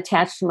I got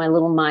attached to my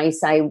little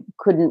mice, I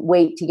couldn't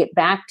wait to get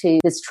back to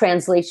this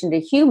translation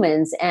to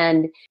humans.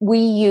 And we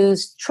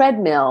used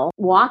treadmill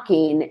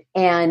walking,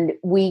 and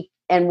we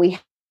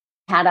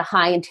had a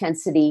high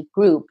intensity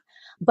group,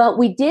 but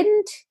we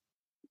didn't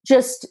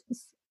just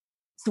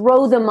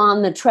throw them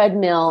on the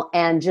treadmill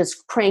and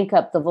just crank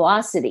up the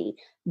velocity.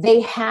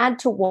 They had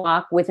to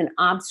walk with an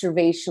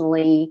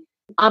observationally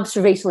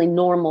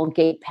normal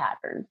gait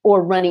pattern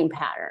or running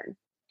pattern.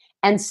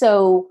 And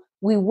so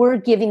we were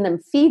giving them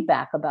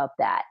feedback about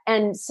that.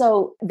 And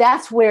so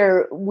that's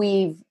where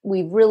we've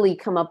really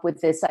come up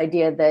with this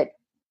idea that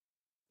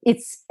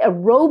it's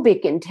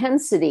aerobic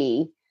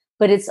intensity,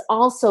 but it's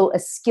also a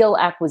skill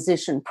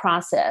acquisition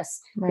process.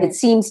 Right. It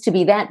seems to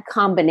be that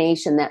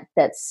combination, that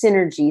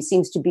synergy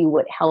seems to be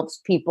what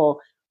helps people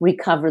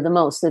recover the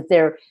most, that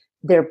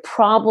they're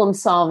problem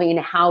solving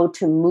how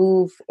to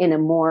move in a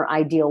more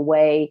ideal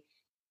way.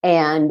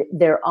 And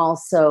they're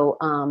also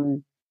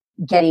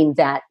getting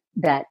that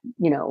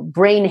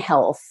brain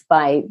health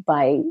by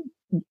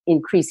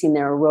increasing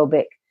their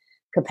aerobic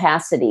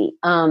capacity.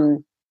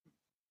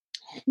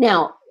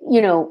 Now,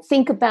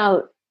 think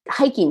about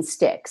hiking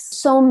sticks.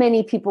 So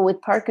many people with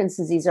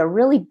Parkinson's disease are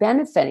really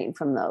benefiting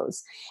from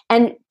those.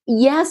 And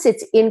yes,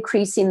 it's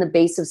increasing the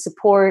base of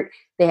support.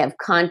 They have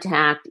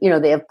contact,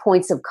 they have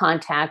points of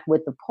contact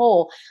with the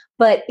pole,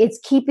 but it's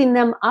keeping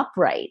them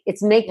upright.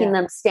 It's making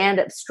them stand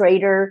up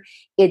straighter.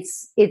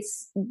 It's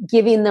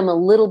giving them a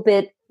little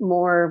bit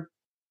more,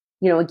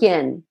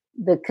 again,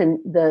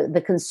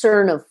 the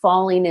concern of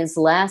falling is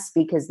less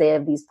because they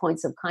have these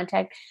points of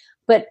contact.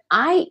 But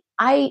I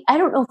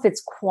don't know if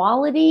it's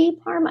quality,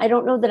 Parm. I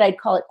don't know that I'd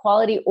call it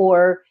quality,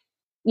 or,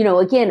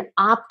 again,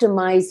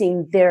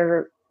 optimizing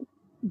their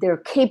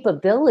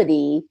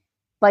capability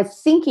by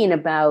thinking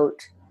about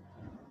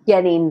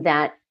getting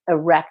that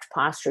erect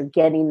posture,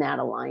 getting that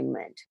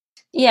alignment.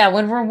 Yeah,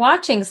 when we're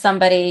watching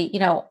somebody,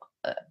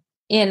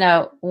 in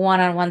a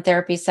one-on-one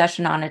therapy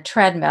session on a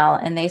treadmill,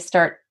 and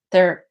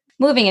they're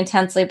moving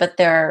intensely, but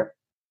their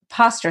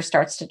posture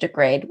starts to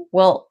degrade,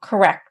 we'll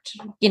correct,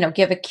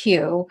 give a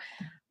cue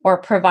or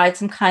provide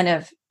some kind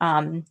of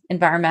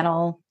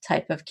environmental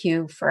type of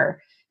cue for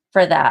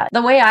that.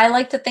 The way I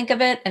like to think of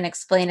it and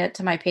explain it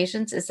to my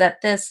patients is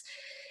that this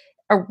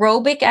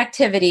aerobic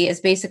activity is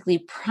basically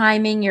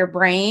priming your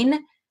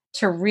brain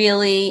to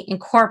really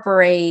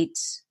incorporate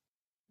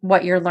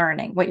what you're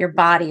learning, what your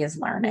body is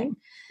learning.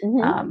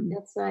 Mm-hmm.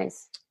 That's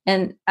nice.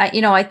 And I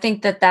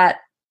think that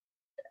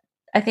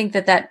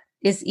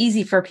is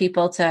easy for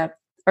people to,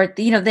 or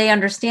they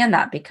understand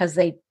that because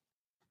they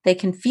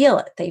can feel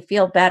it. They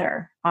feel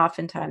better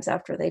oftentimes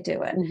after they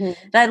do it. Mm-hmm.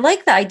 And I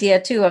like the idea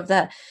too of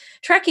the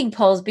trekking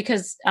poles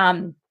because,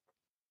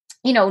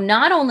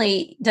 not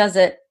only does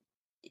it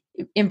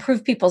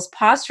improve people's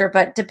posture,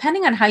 but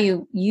depending on how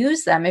you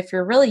use them, if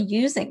you're really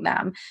using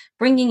them,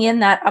 bringing in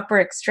that upper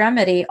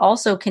extremity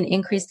also can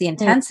increase the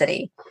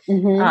intensity.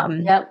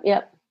 Mm-hmm. Yep.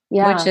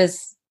 Yeah. Which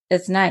is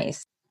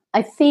nice.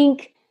 I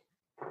think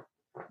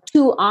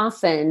too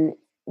often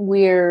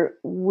we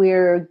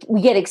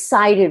get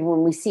excited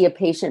when we see a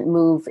patient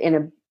move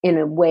in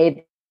a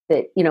way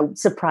that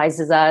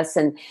surprises us,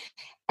 and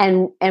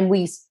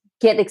we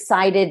get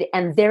excited,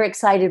 and they're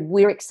excited,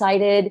 we're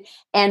excited,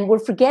 and we're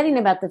forgetting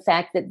about the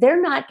fact that they're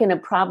not going to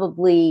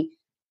probably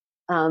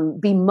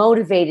be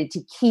motivated to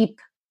keep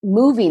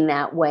moving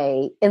that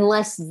way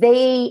unless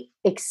they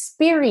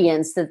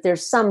experience that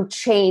there's some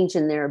change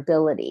in their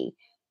ability.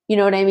 You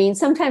know what I mean?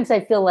 Sometimes I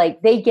feel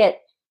like they're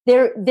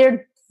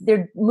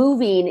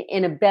moving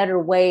in a better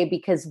way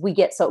because we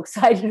get so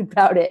excited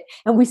about it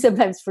and we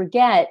sometimes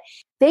forget.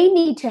 They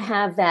need to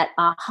have that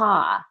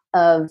aha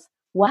of,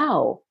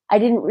 wow, I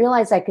didn't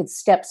realize I could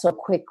step so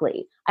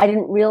quickly. I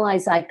didn't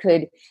realize I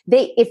could.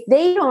 If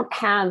they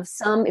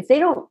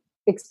don't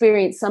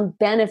experience some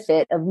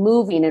benefit of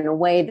moving in a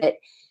way that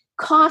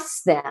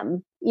costs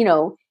them,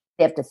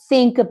 they have to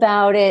think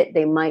about it.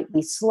 They might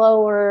be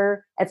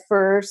slower at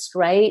first,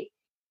 right?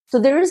 So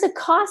there is a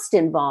cost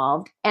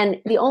involved.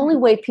 And the only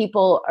way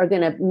people are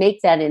going to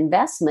make that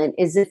investment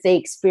is if they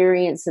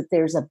experience that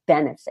there's a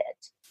benefit.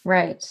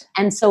 Right.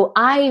 And so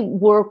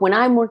when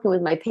I'm working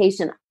with my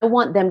patient, I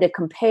want them to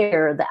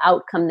compare the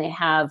outcome they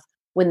have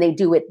when they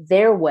do it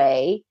their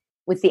way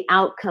with the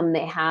outcome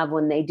they have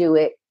when they do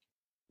it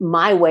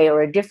my way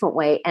or a different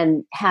way,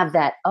 and have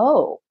that,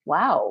 oh,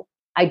 wow,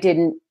 I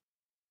didn't,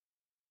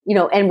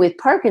 and with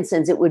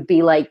Parkinson's, it would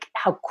be like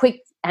how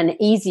quick and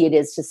easy it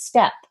is to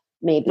step,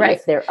 maybe, right,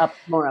 if they're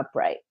more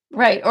upright.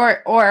 Right.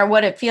 Or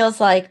what it feels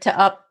like to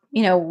up,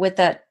 with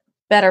that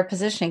better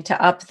positioning,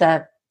 to up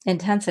the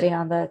intensity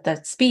on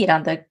the speed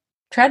on the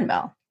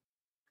treadmill.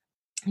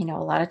 A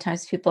lot of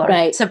times people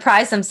are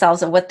surprised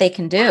themselves at what they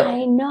can do.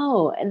 I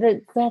know.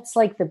 That's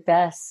like the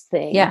best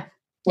thing. Yeah.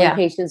 When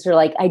patients are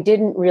like, I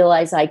didn't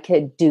realize I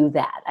could do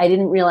that. I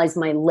didn't realize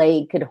my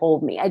leg could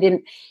hold me.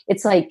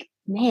 It's like,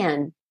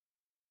 man.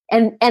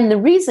 And the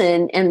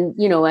reason, and,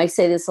 I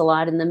say this a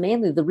lot in the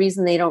Manly, the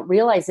reason they don't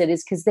realize it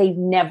is because they've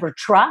never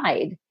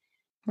tried.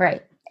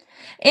 Right.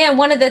 And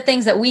one of the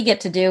things that we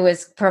get to do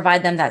is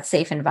provide them that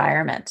safe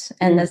environment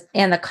and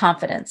the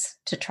confidence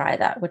to try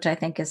that, which I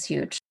think is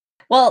huge.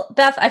 Well,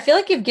 Beth, I feel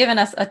like you've given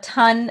us a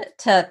ton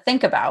to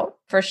think about,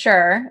 for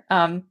sure.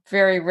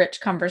 Very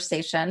rich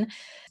conversation.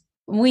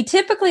 We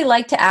typically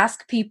like to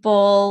ask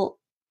people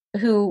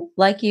who,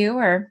 like you,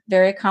 are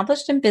very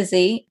accomplished and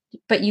busy,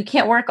 but you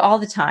can't work all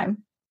the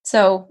time.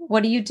 So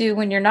what do you do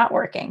when you're not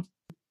working?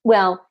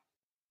 Well,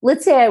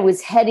 let's say I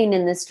was heading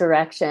in this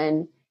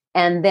direction,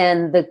 and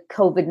then the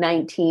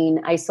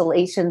COVID-19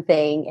 isolation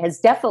thing has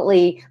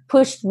definitely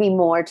pushed me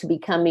more to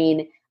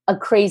becoming a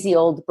crazy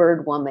old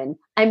bird woman.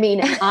 I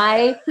mean,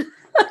 I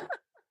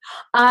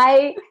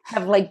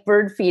have like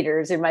bird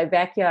feeders in my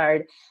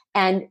backyard.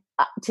 And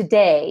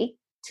today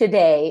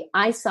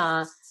I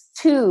saw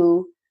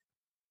 2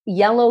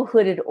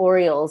 yellow-hooded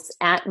orioles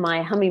at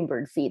my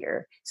hummingbird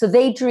feeder. So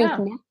they drink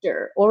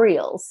nectar,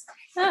 orioles.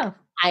 Oh,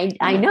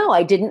 I know.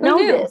 I didn't know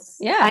this.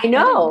 Yeah, I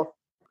know.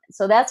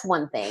 So that's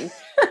one thing.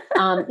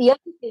 The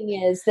other thing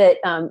is that,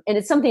 and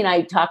it's something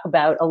I talk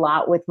about a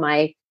lot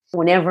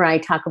whenever I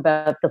talk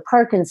about the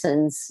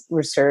Parkinson's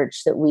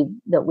research that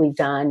we've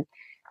done,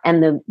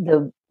 and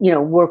the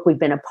work we've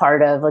been a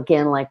part of,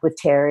 again, like with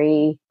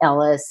Terry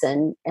Ellis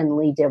and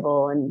Lee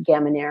Dibble and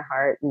Gammon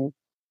Earhart and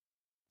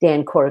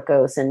Dan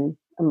Korkos and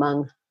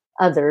among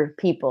other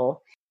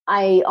people.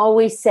 I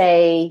always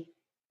say,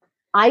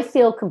 I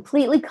feel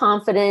completely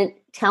confident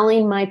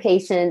telling my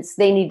patients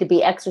they need to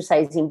be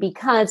exercising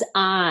because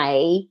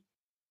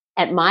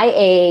at my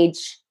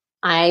age,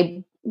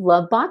 I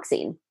love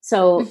boxing.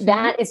 So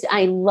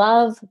I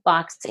love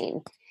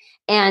boxing.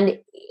 And,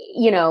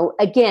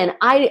 again,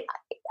 I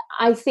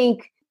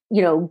think,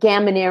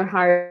 Gammon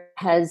Earhart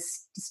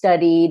has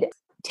studied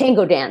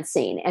tango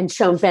dancing and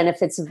shown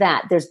benefits of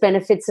that. There's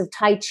benefits of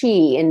Tai Chi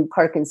in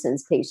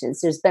Parkinson's patients.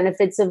 There's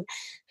benefits of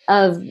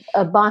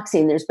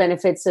boxing. There's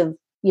benefits of,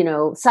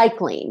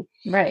 cycling.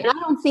 Right. And I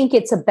don't think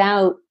it's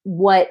about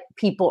what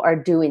people are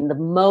doing, the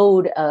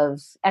mode of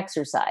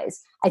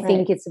exercise. I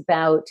think it's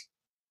about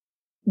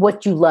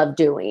what you love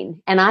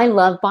doing. And I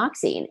love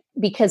boxing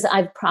because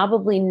I've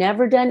probably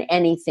never done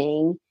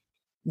anything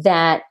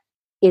that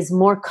is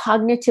more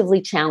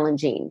cognitively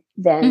challenging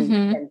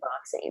than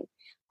boxing.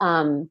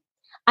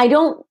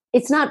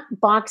 It's not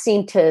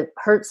boxing to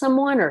hurt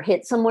someone or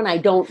hit someone. I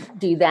don't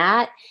do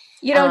that.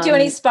 You don't do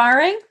any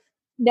sparring?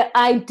 No,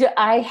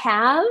 I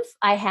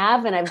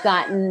have, and I've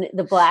gotten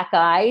the black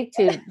eye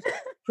to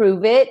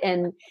prove it.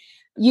 And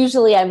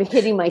usually I'm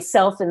hitting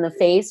myself in the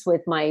face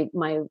with my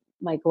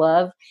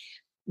glove.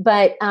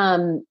 But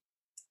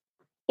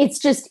it's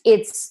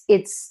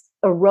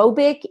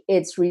aerobic,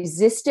 it's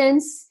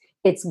resistance,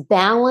 it's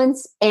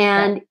balance,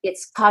 and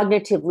it's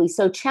cognitively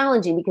so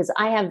challenging because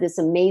I have this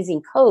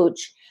amazing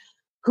coach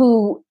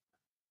who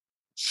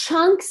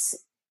chunks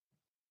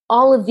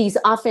all of these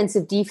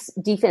offensive,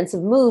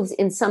 defensive moves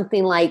in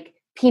something like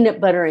peanut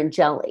butter and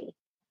jelly.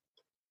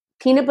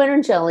 Peanut butter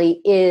and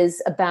jelly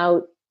is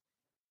about,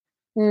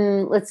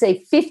 let's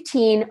say,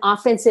 15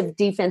 offensive,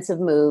 defensive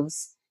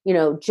moves,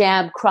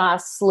 jab,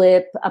 cross,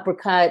 slip,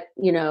 uppercut,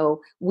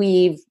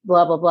 weave,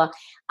 blah, blah, blah.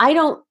 I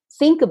don't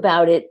think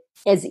about it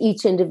as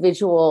each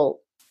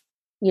individual,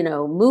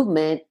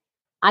 movement.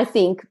 I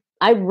think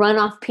I run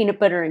off peanut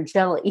butter and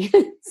jelly.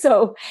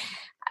 So,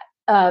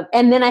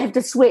 and then I have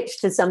to switch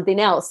to something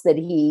else that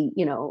he,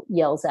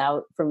 yells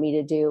out for me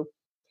to do.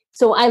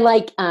 So I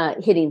like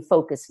hitting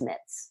focus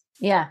mitts.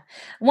 Yeah.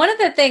 One of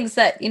the things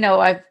that,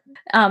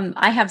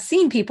 I have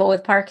seen people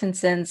with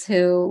Parkinson's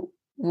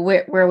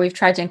where we've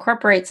tried to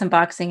incorporate some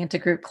boxing into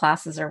group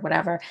classes or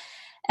whatever.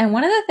 And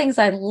one of the things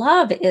I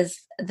love is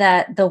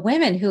that the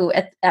women who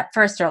at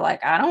first are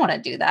like, I don't want to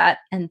do that.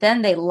 And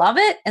then they love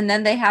it. And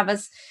then they have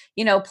us,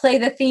 play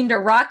the theme to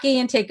Rocky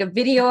and take a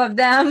video of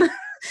them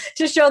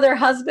to show their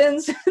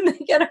husbands when they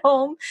get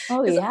home.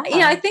 Oh, yeah.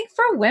 I think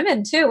for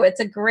women too, it's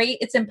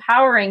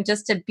empowering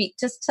just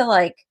to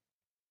like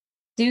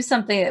do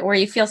something where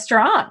you feel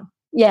strong.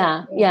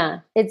 Yeah.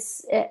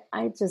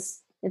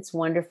 It's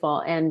wonderful.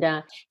 And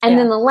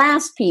then the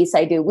last piece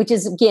I do, which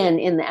is again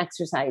in the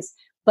exercise,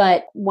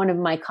 but one of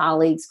my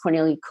colleagues,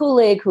 Cornelia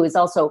Kulig, who is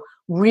also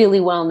really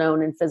well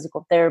known in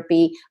physical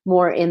therapy,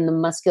 more in the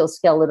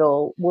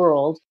musculoskeletal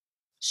world,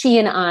 she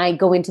and I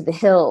go into the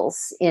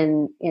hills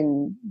in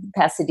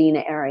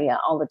Pasadena area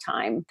all the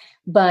time.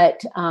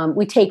 But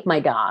we take my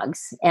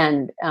dogs,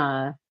 and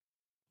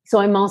so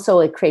I'm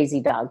also a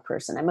crazy dog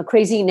person. I'm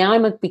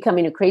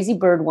becoming a crazy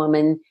bird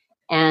woman.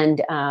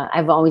 And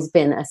I've always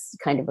been a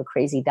kind of a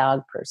crazy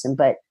dog person,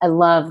 but I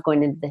love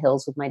going into the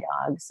hills with my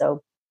dog.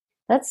 So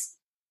that's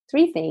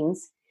 3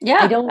 things.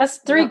 Yeah, that's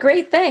 3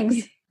 great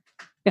things.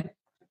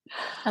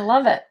 I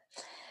love it.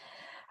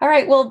 All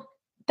right. Well,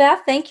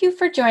 Beth, thank you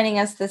for joining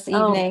us this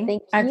evening.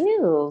 Thank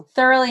you. I've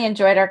thoroughly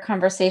enjoyed our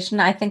conversation.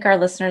 I think our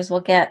listeners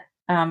will get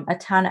a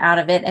ton out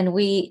of it. And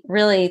we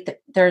really,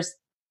 there's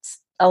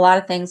a lot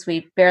of things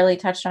we barely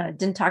touched on and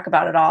didn't talk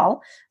about at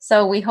all.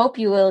 So we hope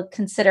you will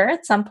consider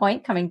at some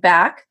point coming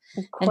back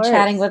and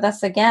chatting with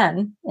us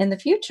again in the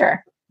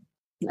future.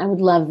 I would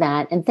love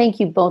that. And thank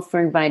you both for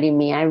inviting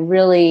me. I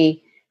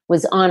really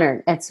was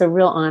honored. It's a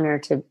real honor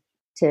to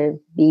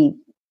be,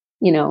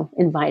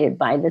 invited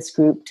by this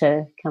group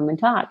to come and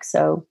talk.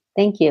 So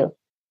thank you.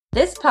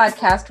 This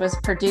podcast was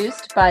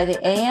produced by the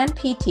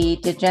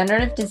ANPT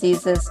Degenerative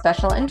Diseases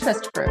Special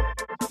Interest Group.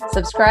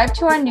 Subscribe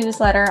to our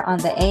newsletter on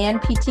the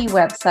ANPT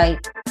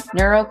website,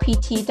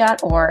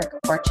 neuropt.org,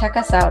 or check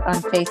us out on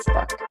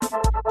Facebook.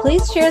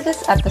 Please share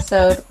this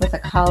episode with a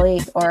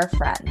colleague or a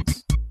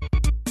friend.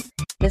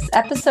 This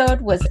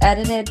episode was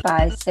edited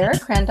by Sarah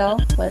Crandall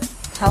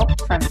with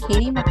help from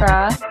Katie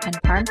McGraw and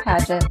Parm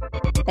Paget.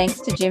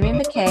 Thanks to Jimmy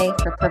McKay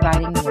for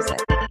providing music.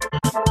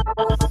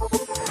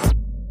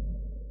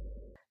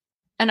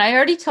 And I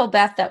already told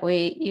Beth that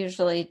we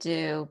usually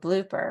do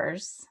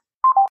bloopers.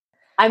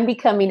 I'm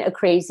becoming a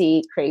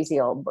crazy, crazy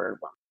old bird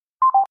woman.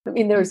 I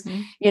mean, there's,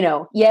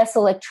 yes,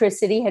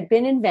 electricity had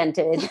been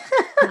invented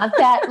not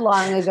that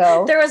long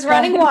ago. There was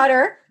running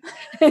water.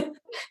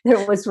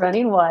 There was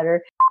running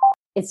water.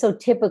 It's so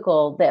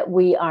typical that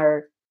we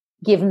are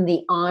given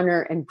the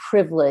honor and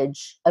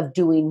privilege of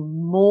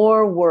doing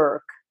more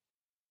work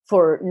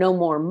for no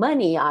more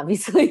money,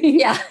 obviously.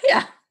 Yeah.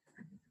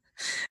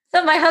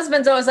 So my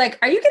husband's always like,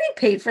 "Are you getting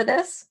paid for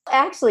this?"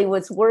 Actually,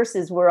 what's worse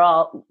is we're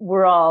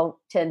all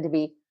tend to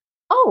be,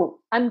 "Oh,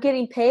 I'm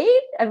getting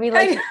paid." I mean,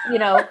 like,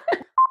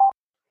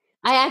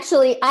 I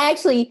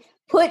actually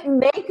put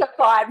makeup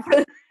on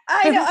for.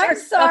 I know. I'm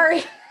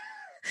sorry,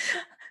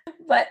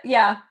 but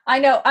yeah, I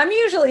know. I'm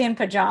usually in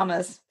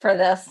pajamas for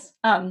this.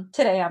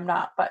 Today I'm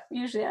not, but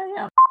usually I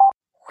am.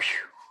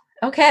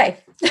 Okay.